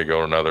one area, go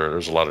to another.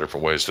 There's a lot of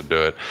different ways to do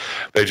it.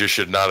 They just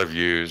should not have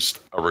used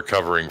a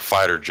recovering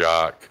fighter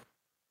jock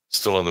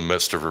still in the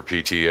midst of her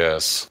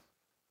PTS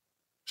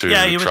to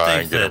Yeah, you would try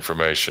think and get that-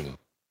 information. You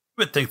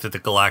would think that the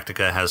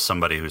Galactica has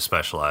somebody who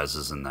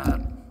specializes in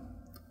that.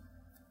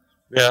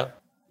 Yeah,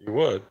 you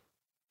would.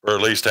 Or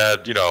at least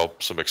had, you know,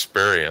 some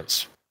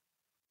experience,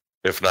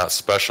 if not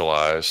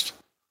specialized.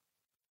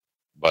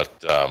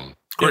 But, Of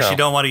course, you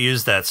don't want to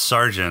use that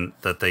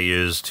sergeant that they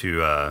use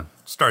to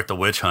start the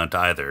witch hunt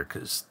either,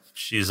 because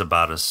she's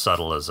about as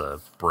subtle as a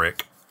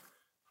brick.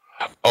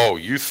 Oh,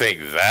 you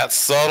think that's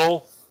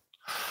subtle?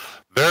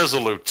 There's a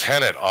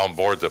lieutenant on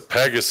board the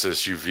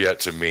Pegasus you've yet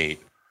to meet.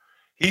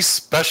 He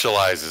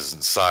specializes in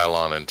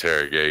Cylon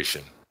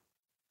interrogation.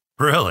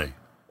 Really?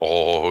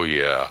 Oh,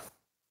 yeah.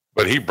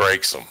 But he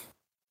breaks them.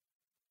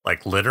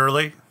 Like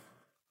literally?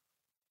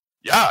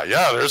 Yeah,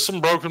 there's some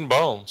broken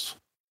bones.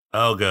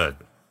 Oh, good.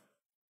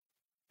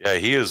 Yeah,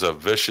 he is a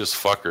vicious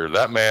fucker.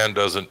 That man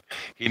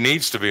he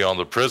needs to be on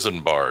the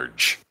prison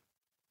barge.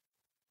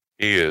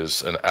 He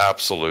is an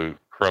absolute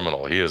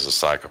criminal. He is a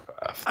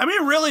psychopath. I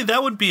mean, really,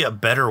 that would be a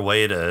better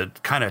way to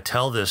kind of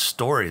tell this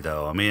story,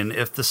 though. I mean,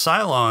 if the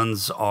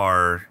Cylons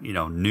are, you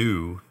know,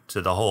 new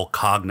to the whole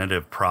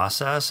cognitive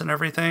process and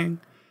everything,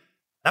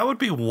 that would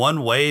be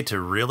one way to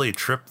really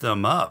trip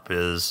them up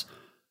is,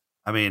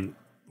 I mean,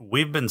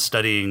 we've been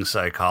studying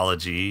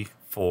psychology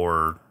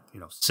for, you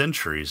know,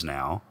 centuries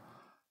now.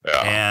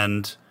 Yeah.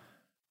 And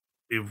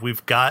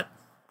we've got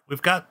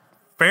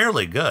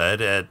fairly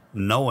good at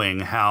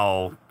knowing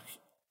how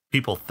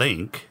people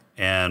think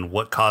and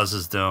what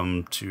causes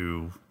them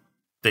to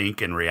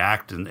think and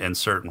react in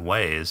certain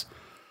ways.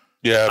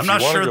 Yeah, I'm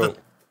not sure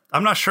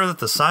that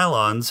the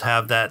Cylons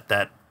have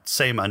that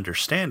same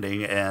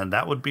understanding, and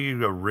that would be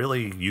a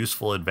really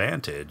useful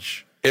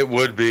advantage. It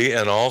would be,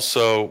 and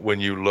also when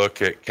you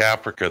look at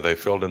Caprica, they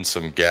filled in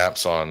some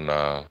gaps on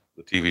the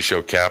TV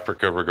show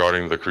Caprica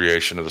regarding the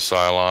creation of the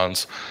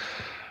Cylons.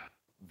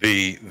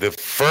 The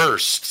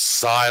first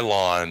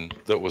Cylon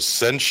that was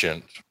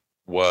sentient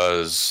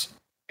was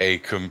a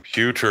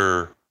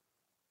computer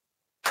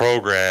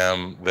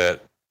program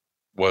that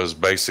was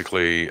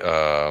basically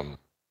a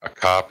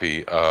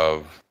copy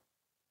of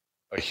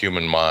a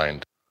human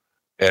mind,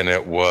 and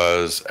it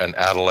was an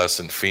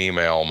adolescent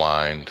female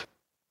mind.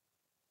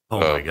 Oh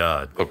my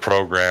God. The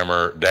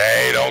programmer,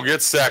 don't get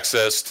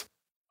sexist.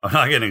 I'm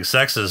not getting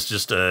sexist,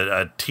 just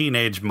a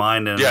teenage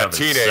mind in and Yeah, of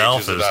teenage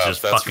itself is is enough.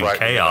 just That's fucking right,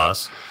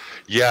 chaos.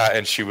 Yeah,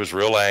 and she was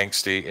real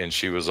angsty, and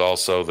she was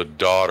also the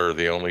daughter,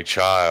 the only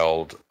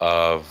child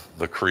of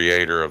the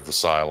creator of the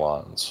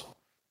Cylons,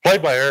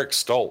 played by Eric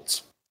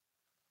Stoltz.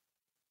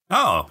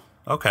 Oh,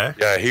 okay.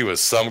 Yeah, he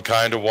was some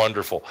kind of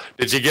wonderful.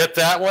 Did you get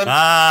that one?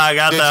 I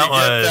got Did that you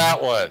one. get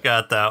that one?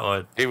 Got that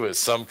one. He was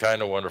some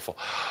kind of wonderful.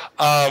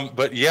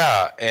 But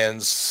yeah,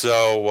 and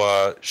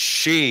so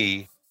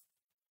she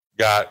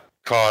got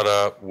caught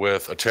up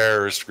with a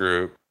terrorist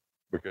group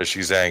because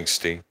she's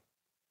angsty.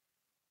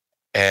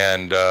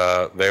 And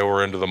they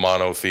were into the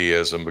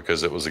monotheism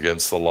because it was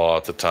against the law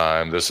at the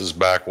time. This is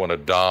back when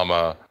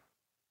Commander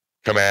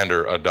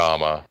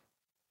Adama,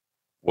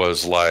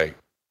 was like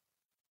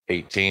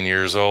 18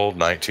 years old,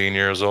 19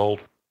 years old.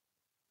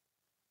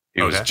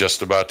 He was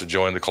just about to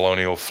join the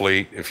colonial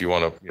fleet, if you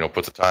want to,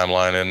 put the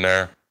timeline in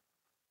there.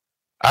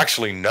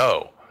 Actually,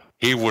 no.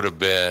 He would have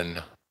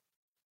been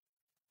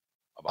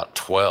about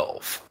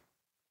 12.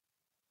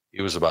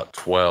 He was about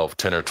 12,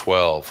 10 or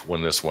 12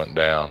 when this went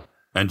down.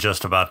 And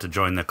just about to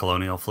join the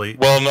colonial fleet?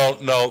 Well,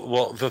 no.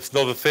 Well, the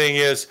thing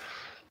is,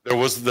 there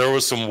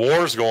was some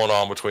wars going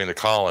on between the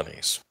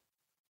colonies,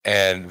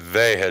 and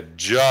they had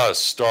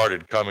just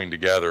started coming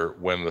together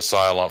when the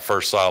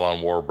first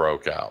Cylon War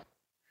broke out.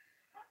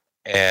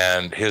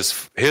 and his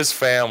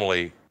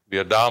family,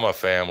 the Adama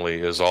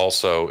family, is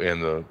also in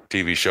the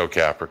TV show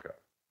Caprica.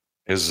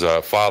 His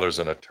father's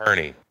an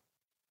attorney,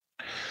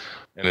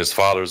 and his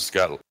father's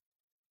got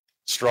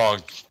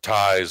strong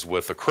ties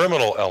with the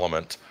criminal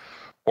element.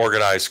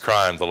 Organized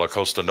crime, the La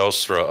Costa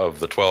Nostra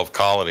of the 12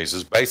 colonies,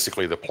 is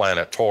basically the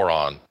planet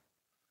Toron.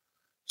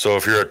 So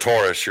if you're a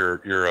Taurus, you're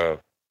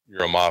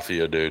a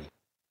mafia dude.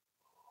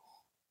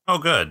 Oh,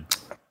 good.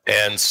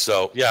 And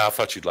so, yeah, I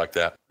thought you'd like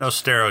that. No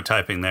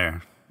stereotyping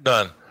there.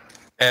 None.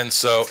 And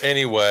so,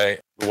 anyway,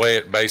 the way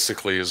it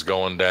basically is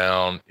going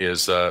down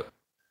is the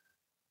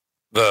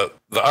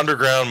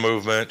underground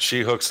movement.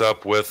 She hooks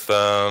up with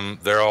them.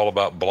 They're all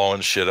about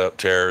blowing shit up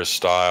terrorist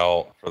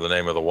style for the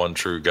name of the one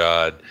true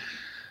God.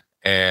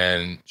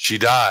 And she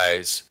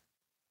dies,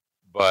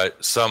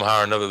 but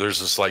somehow or another, there's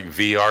this like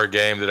VR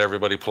game that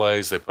everybody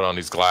plays. They put on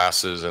these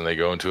glasses and they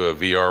go into a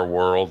VR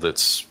world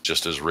that's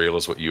just as real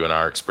as what you and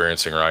I are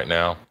experiencing right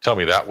now. Tell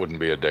me that wouldn't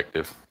be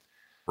addictive.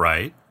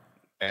 Right.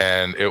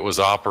 And it was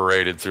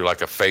operated through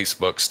like a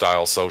Facebook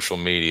style social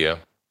media.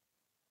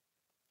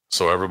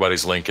 So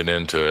everybody's linking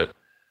into it.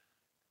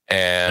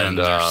 And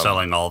they're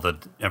selling all the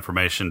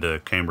information to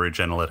Cambridge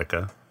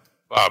Analytica.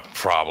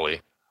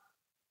 Probably.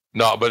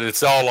 No, but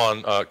it's all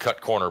on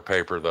cut corner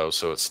paper, though,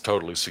 so it's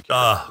totally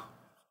secure.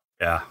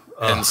 Yeah.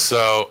 And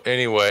so,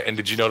 anyway, and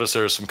did you notice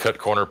there was some cut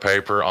corner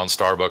paper on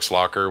Starbucks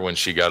locker when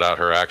she got out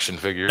her action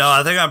figures? No,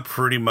 I think I'm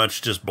pretty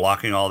much just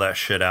blocking all that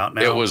shit out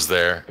now. It was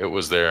there.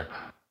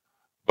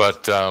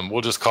 But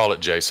we'll just call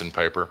it Jason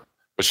paper.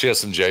 But she has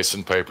some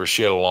Jason paper.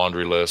 She had a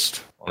laundry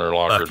list on her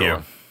locker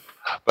door.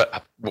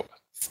 But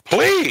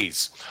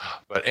please.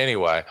 But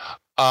anyway,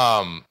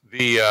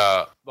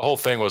 the whole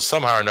thing was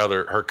somehow or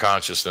another her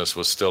consciousness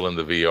was still in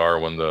the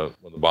VR when the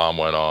bomb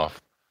went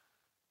off,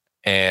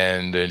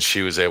 and then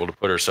she was able to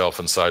put herself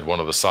inside one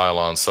of the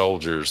Cylon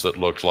soldiers that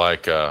looked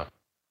like a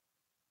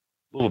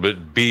little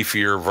bit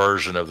beefier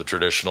version of the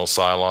traditional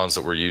Cylons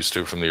that we're used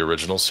to from the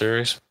original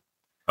series.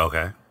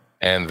 Okay.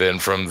 And then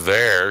from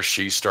there,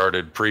 she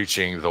started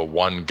preaching the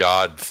one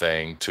God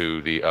thing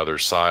to the other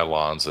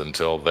Cylons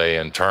until they,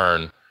 in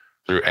turn,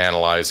 through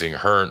analyzing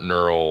her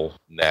neural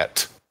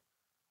net,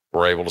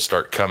 were able to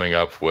start coming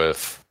up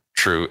with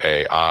true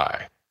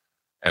AI.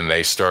 And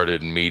they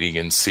started meeting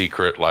in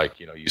secret, like,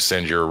 you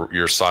send your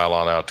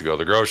Cylon out to go to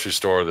the grocery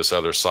store. This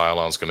other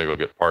Cylon's going to go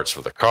get parts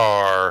for the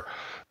car.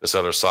 This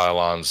other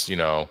Cylon's,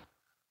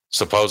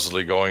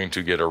 supposedly going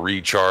to get a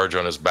recharge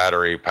on his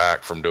battery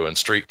pack from doing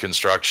street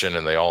construction.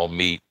 And they all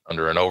meet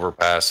under an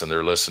overpass and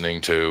they're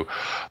listening to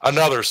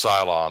another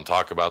Cylon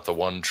talk about the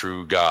one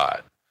true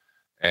God.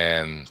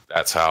 And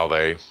that's how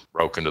they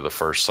broke into the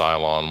first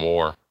Cylon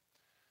War.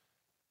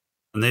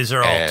 And these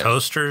are all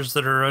toasters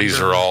that are under?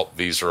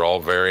 These are all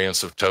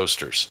variants of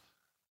toasters.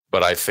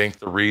 But I think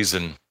the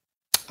reason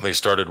they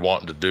started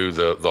wanting to do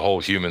the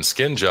whole human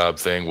skin job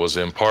thing was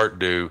in part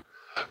due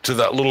to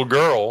that little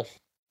girl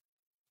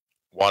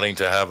wanting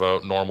to have a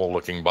normal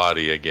looking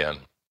body again,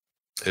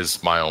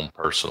 is my own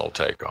personal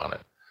take on it.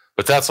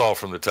 But that's all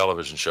from the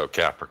television show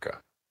Caprica.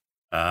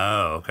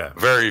 Oh, okay.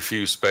 Very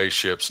few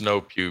spaceships,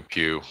 no pew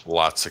pew,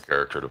 lots of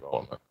character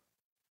development.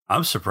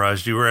 I'm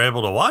surprised you were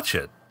able to watch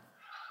it.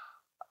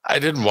 I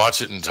didn't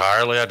watch it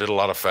entirely. I did a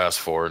lot of fast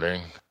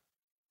forwarding.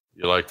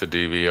 You like the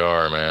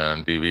DVR,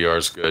 man.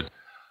 DVR's good.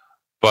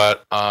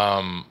 But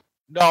no,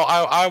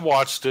 I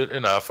watched it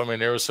enough. I mean,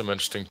 there were some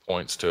interesting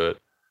points to it.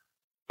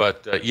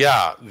 But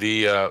yeah,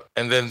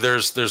 and then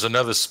there's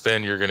another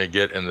spin you're going to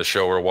get in the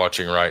show we're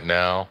watching right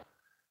now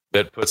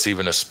that puts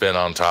even a spin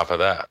on top of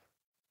that,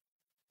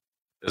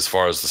 as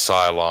far as the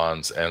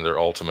Cylons and their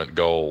ultimate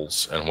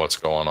goals and what's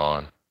going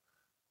on.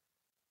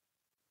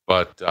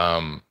 But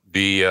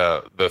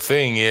the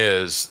thing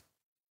is,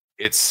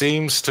 it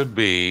seems to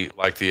be,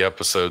 like the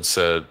episode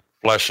said,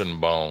 flesh and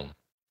bone.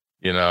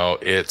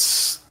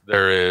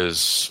 There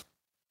is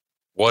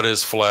what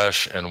is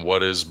flesh and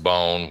what is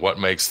bone, what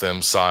makes them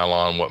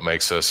Cylon, what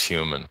makes us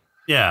human.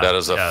 Yeah. That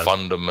is a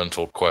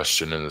fundamental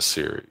question in the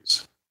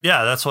series.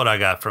 Yeah, that's what I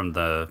got from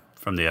the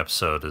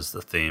episode. Is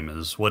the theme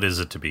is what is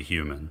it to be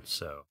human?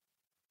 So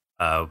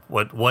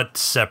what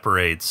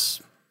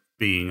separates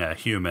being a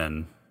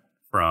human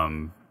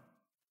from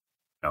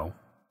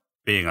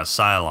being a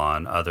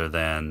Cylon, other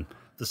than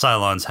the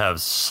Cylons have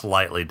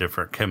slightly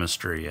different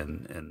chemistry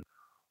in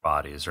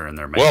bodies or in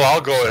their makeup. Well,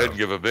 I'll go ahead and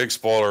give a big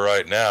spoiler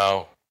right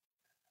now.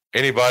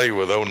 Anybody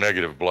with O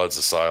negative blood's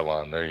a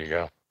Cylon. There you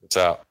go. It's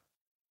out.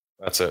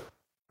 That's it.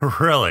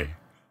 Really?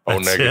 O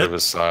negative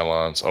is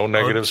Cylons. O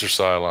negatives are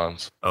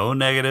Cylons. O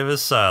negative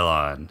is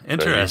Cylon.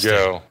 Interesting.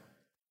 There you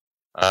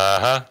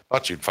go.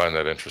 Thought you'd find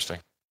that interesting.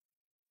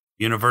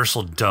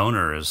 Universal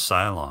donor is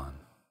Cylon.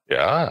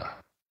 Yeah.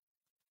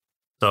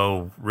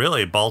 So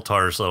really,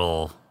 Baltar's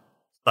little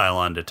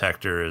Cylon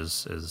detector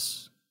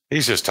is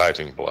He's just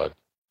typing blood.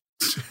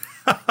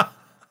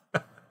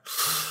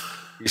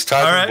 He's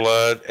typing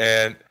blood,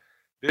 and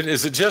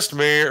is it just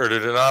me, or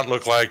did it not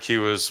look like he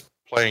was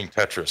playing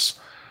Tetris?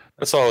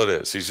 That's all it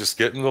is. He's just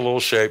getting the little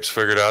shapes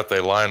figured out. They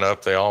line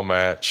up. They all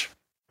match.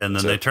 And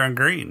then they turn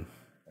green.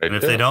 And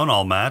if they don't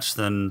all match,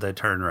 then they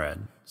turn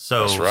red.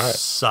 So That's right.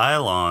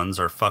 Cylons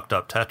are fucked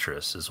up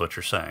Tetris, is what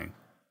you're saying.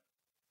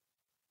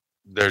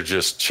 They're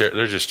just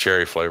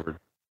cherry flavored.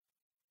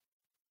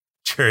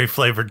 Cherry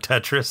flavored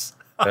Tetris.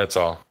 That's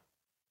all.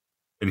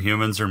 And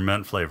humans are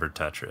mint flavored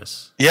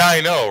Tetris. Yeah,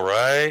 I know,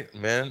 right?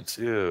 Mint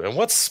too. And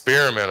what's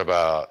spearmint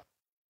about?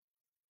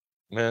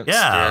 Mint,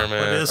 Yeah,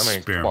 spearmint. what is I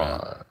mean, spearmint? come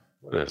on.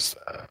 What is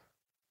that?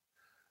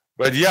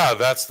 But yeah,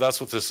 that's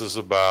what this is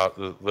about.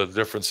 The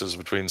differences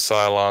between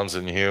Cylons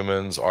and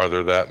humans. Are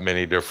there that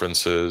many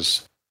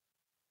differences?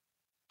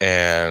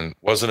 And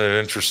wasn't it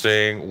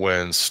interesting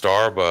when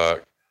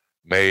Starbuck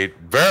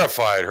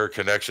verified her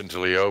connection to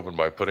Leoben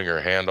by putting her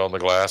hand on the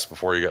glass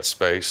before he got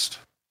spaced?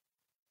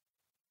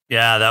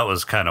 Yeah, that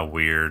was kind of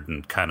weird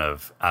and kind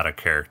of out of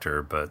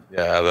character, but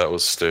Yeah, that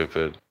was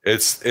stupid.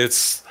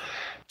 It's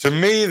to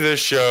me, this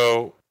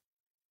show,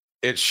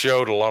 it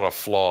showed a lot of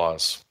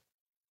flaws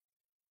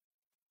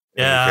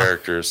in Yeah. the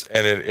characters,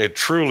 and it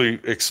truly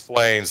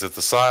explains that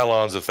the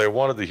Cylons, if they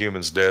wanted the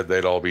humans dead,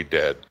 they'd all be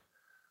dead.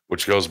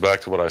 Which goes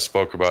back to what I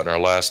spoke about in our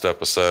last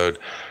episode.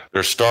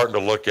 They're starting to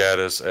look at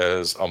us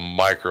as a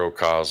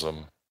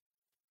microcosm.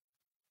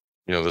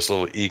 You know, this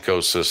little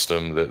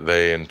ecosystem that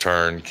they in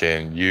turn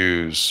can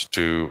use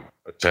to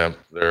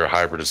attempt their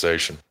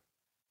hybridization.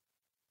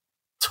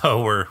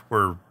 so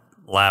we're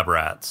lab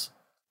rats.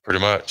 Pretty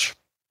much.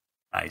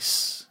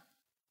 Nice.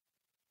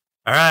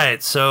 All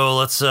right, so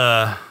let's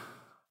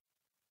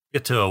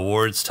get to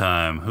awards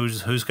time.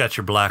 Who's got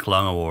your Black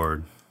Lung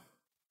Award?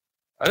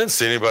 I didn't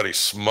see anybody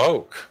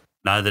smoke.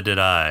 Neither did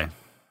I.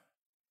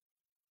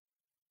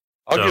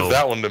 I'll So- give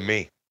that one to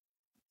me.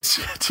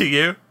 To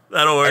you?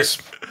 That'll work.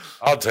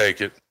 I'll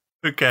take it.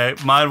 Okay,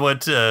 mine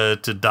went to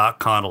Doc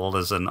Connell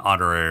as an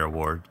honorary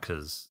award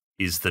because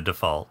he's the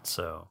default.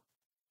 So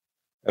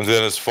And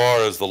then as far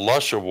as the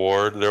Lush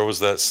Award, there was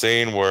that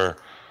scene where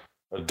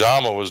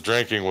Adama was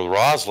drinking with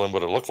Rosalind,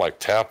 but it looked like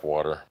tap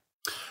water.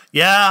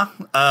 yeah,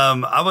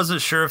 I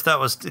wasn't sure if that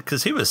was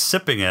because he was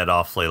sipping it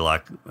awfully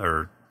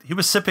he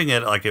was sipping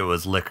it like it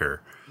was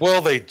liquor.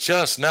 Well, they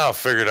just now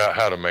figured out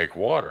how to make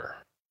water.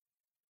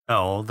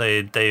 No,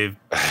 they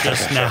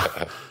just now.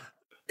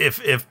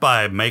 If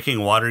by making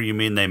water you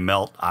mean they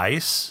melt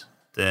ice,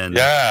 then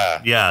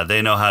Yeah.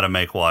 they know how to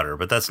make water.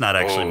 But that's not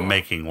actually Oh,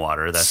 making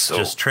water. That's so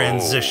just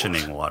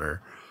transitioning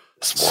water.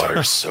 This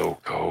water's so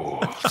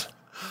cold.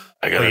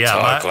 I gotta yeah,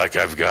 talk like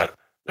I've got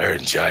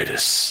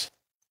laryngitis.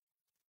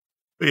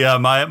 Yeah,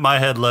 my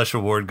head Lush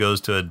award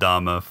goes to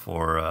Adama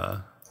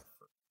for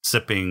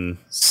sipping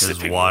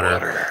his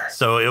water.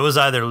 So it was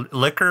either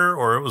liquor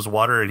or it was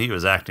water, and he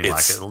was acting like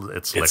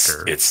it's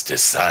liquor. It's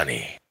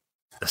Dasani.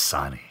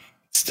 Dasani.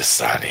 It's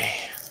Dasani.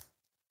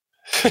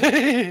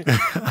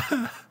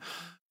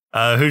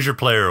 Who's your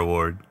player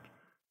award?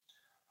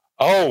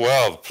 Oh,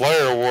 well, the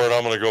player award,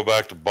 I'm going to go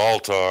back to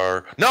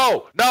Baltar.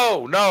 No.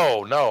 I'm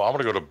going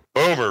to go to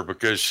Boomer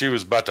because she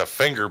was about to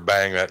finger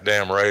bang that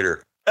damn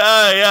Raider.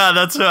 Yeah,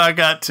 that's who I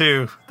got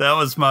too. That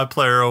was my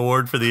player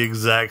award for the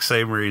exact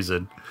same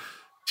reason.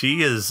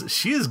 She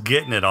is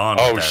getting it on.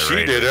 Oh, with that she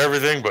Raider. did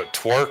everything but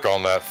twerk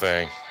on that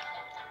thing.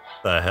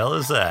 The hell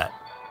is that?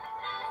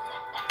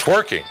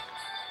 Twerking.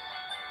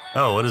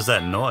 Oh, what is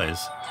that noise?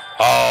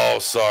 Oh,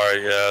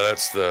 sorry. Yeah,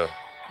 that's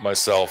my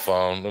cell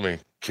phone. Let me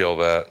kill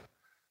that.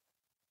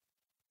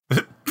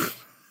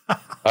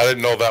 I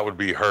didn't know that would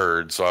be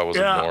heard, so I was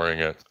ignoring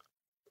it.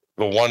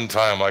 The one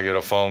time I get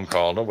a phone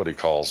call, nobody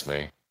calls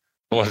me.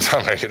 The one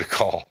time I get a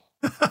call.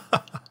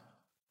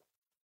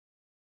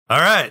 All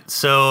right,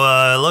 so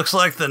it looks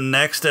like the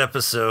next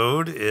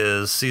episode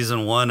is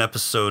season 1,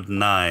 episode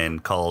 9,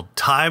 called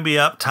 "Tie Me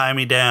Up, Tie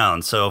Me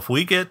Down." So if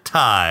we get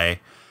Colonel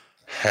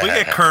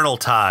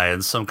Ty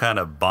in some kind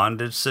of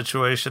bondage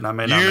situation, I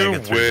may not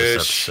make it through this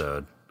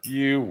episode.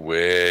 You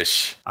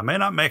wish. I may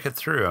not make it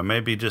through. I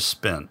may be just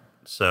spent.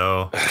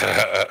 So,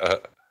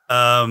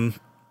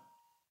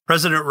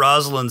 President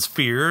Rosalind's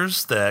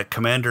fears that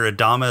Commander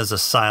Adama is a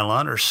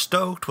Cylon are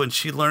stoked when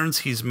she learns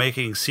he's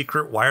making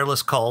secret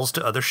wireless calls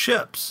to other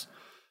ships.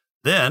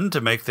 Then,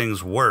 to make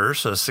things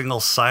worse, a single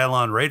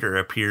Cylon raider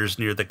appears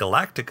near the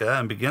Galactica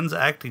and begins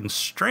acting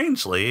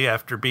strangely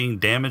after being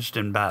damaged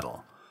in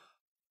battle.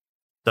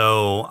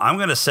 So, I'm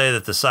going to say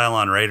that the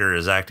Cylon raider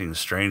is acting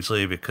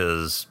strangely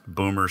because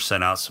Boomer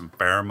sent out some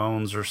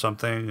pheromones or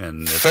something,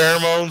 and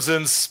pheromones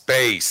in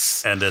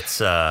space, and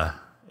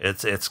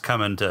it's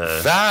coming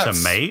to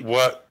mate.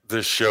 What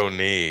this show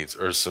needs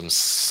are some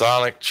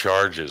sonic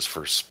charges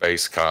for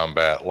space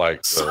combat,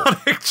 like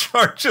sonic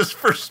charges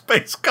for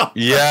space combat.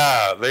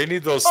 Yeah, they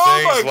need those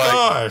things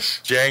like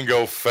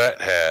Jango Fett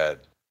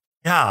had.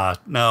 Yeah,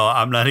 no,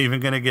 I'm not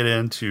even going to get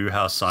into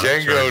how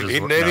sonic charges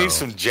They need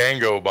some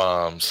Jango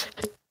bombs.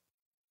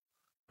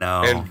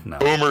 No,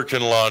 Boomer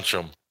can launch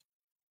them.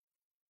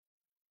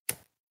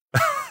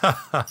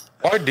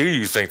 Why do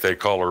you think they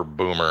call her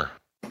Boomer?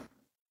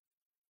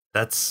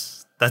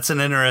 That's an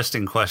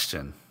interesting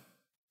question.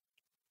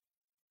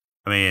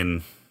 I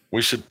mean,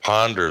 we should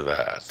ponder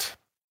that.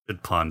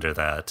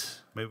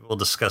 Maybe we'll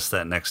discuss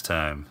that next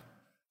time.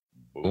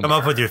 Boomer. Come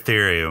up with your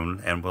theory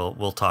and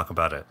we'll talk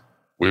about it.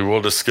 We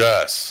will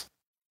discuss.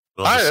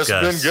 We'll All right, it's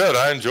discuss. been good.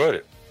 I enjoyed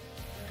it.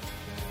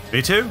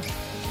 Me too.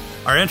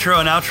 Our intro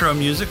and outro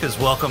music is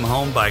Welcome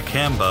Home by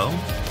Cambo.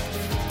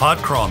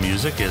 Podcrawl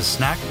music is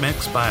Snack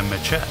Mix by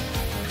Machette.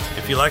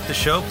 If you like the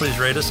show, please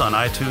rate us on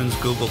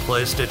iTunes, Google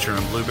Play, Stitcher,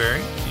 and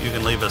Blueberry. You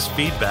can leave us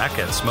feedback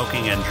at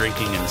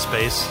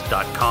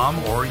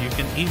smokinganddrinkinginspace.com, or you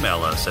can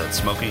email us at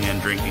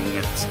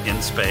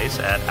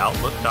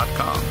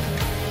smokinganddrinkinginspace@outlook.com.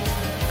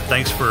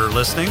 Thanks for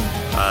listening.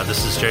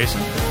 This is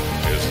Jason.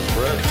 This is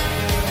Brett.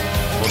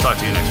 We'll talk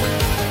to you next week.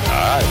 All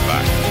right,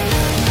 bye.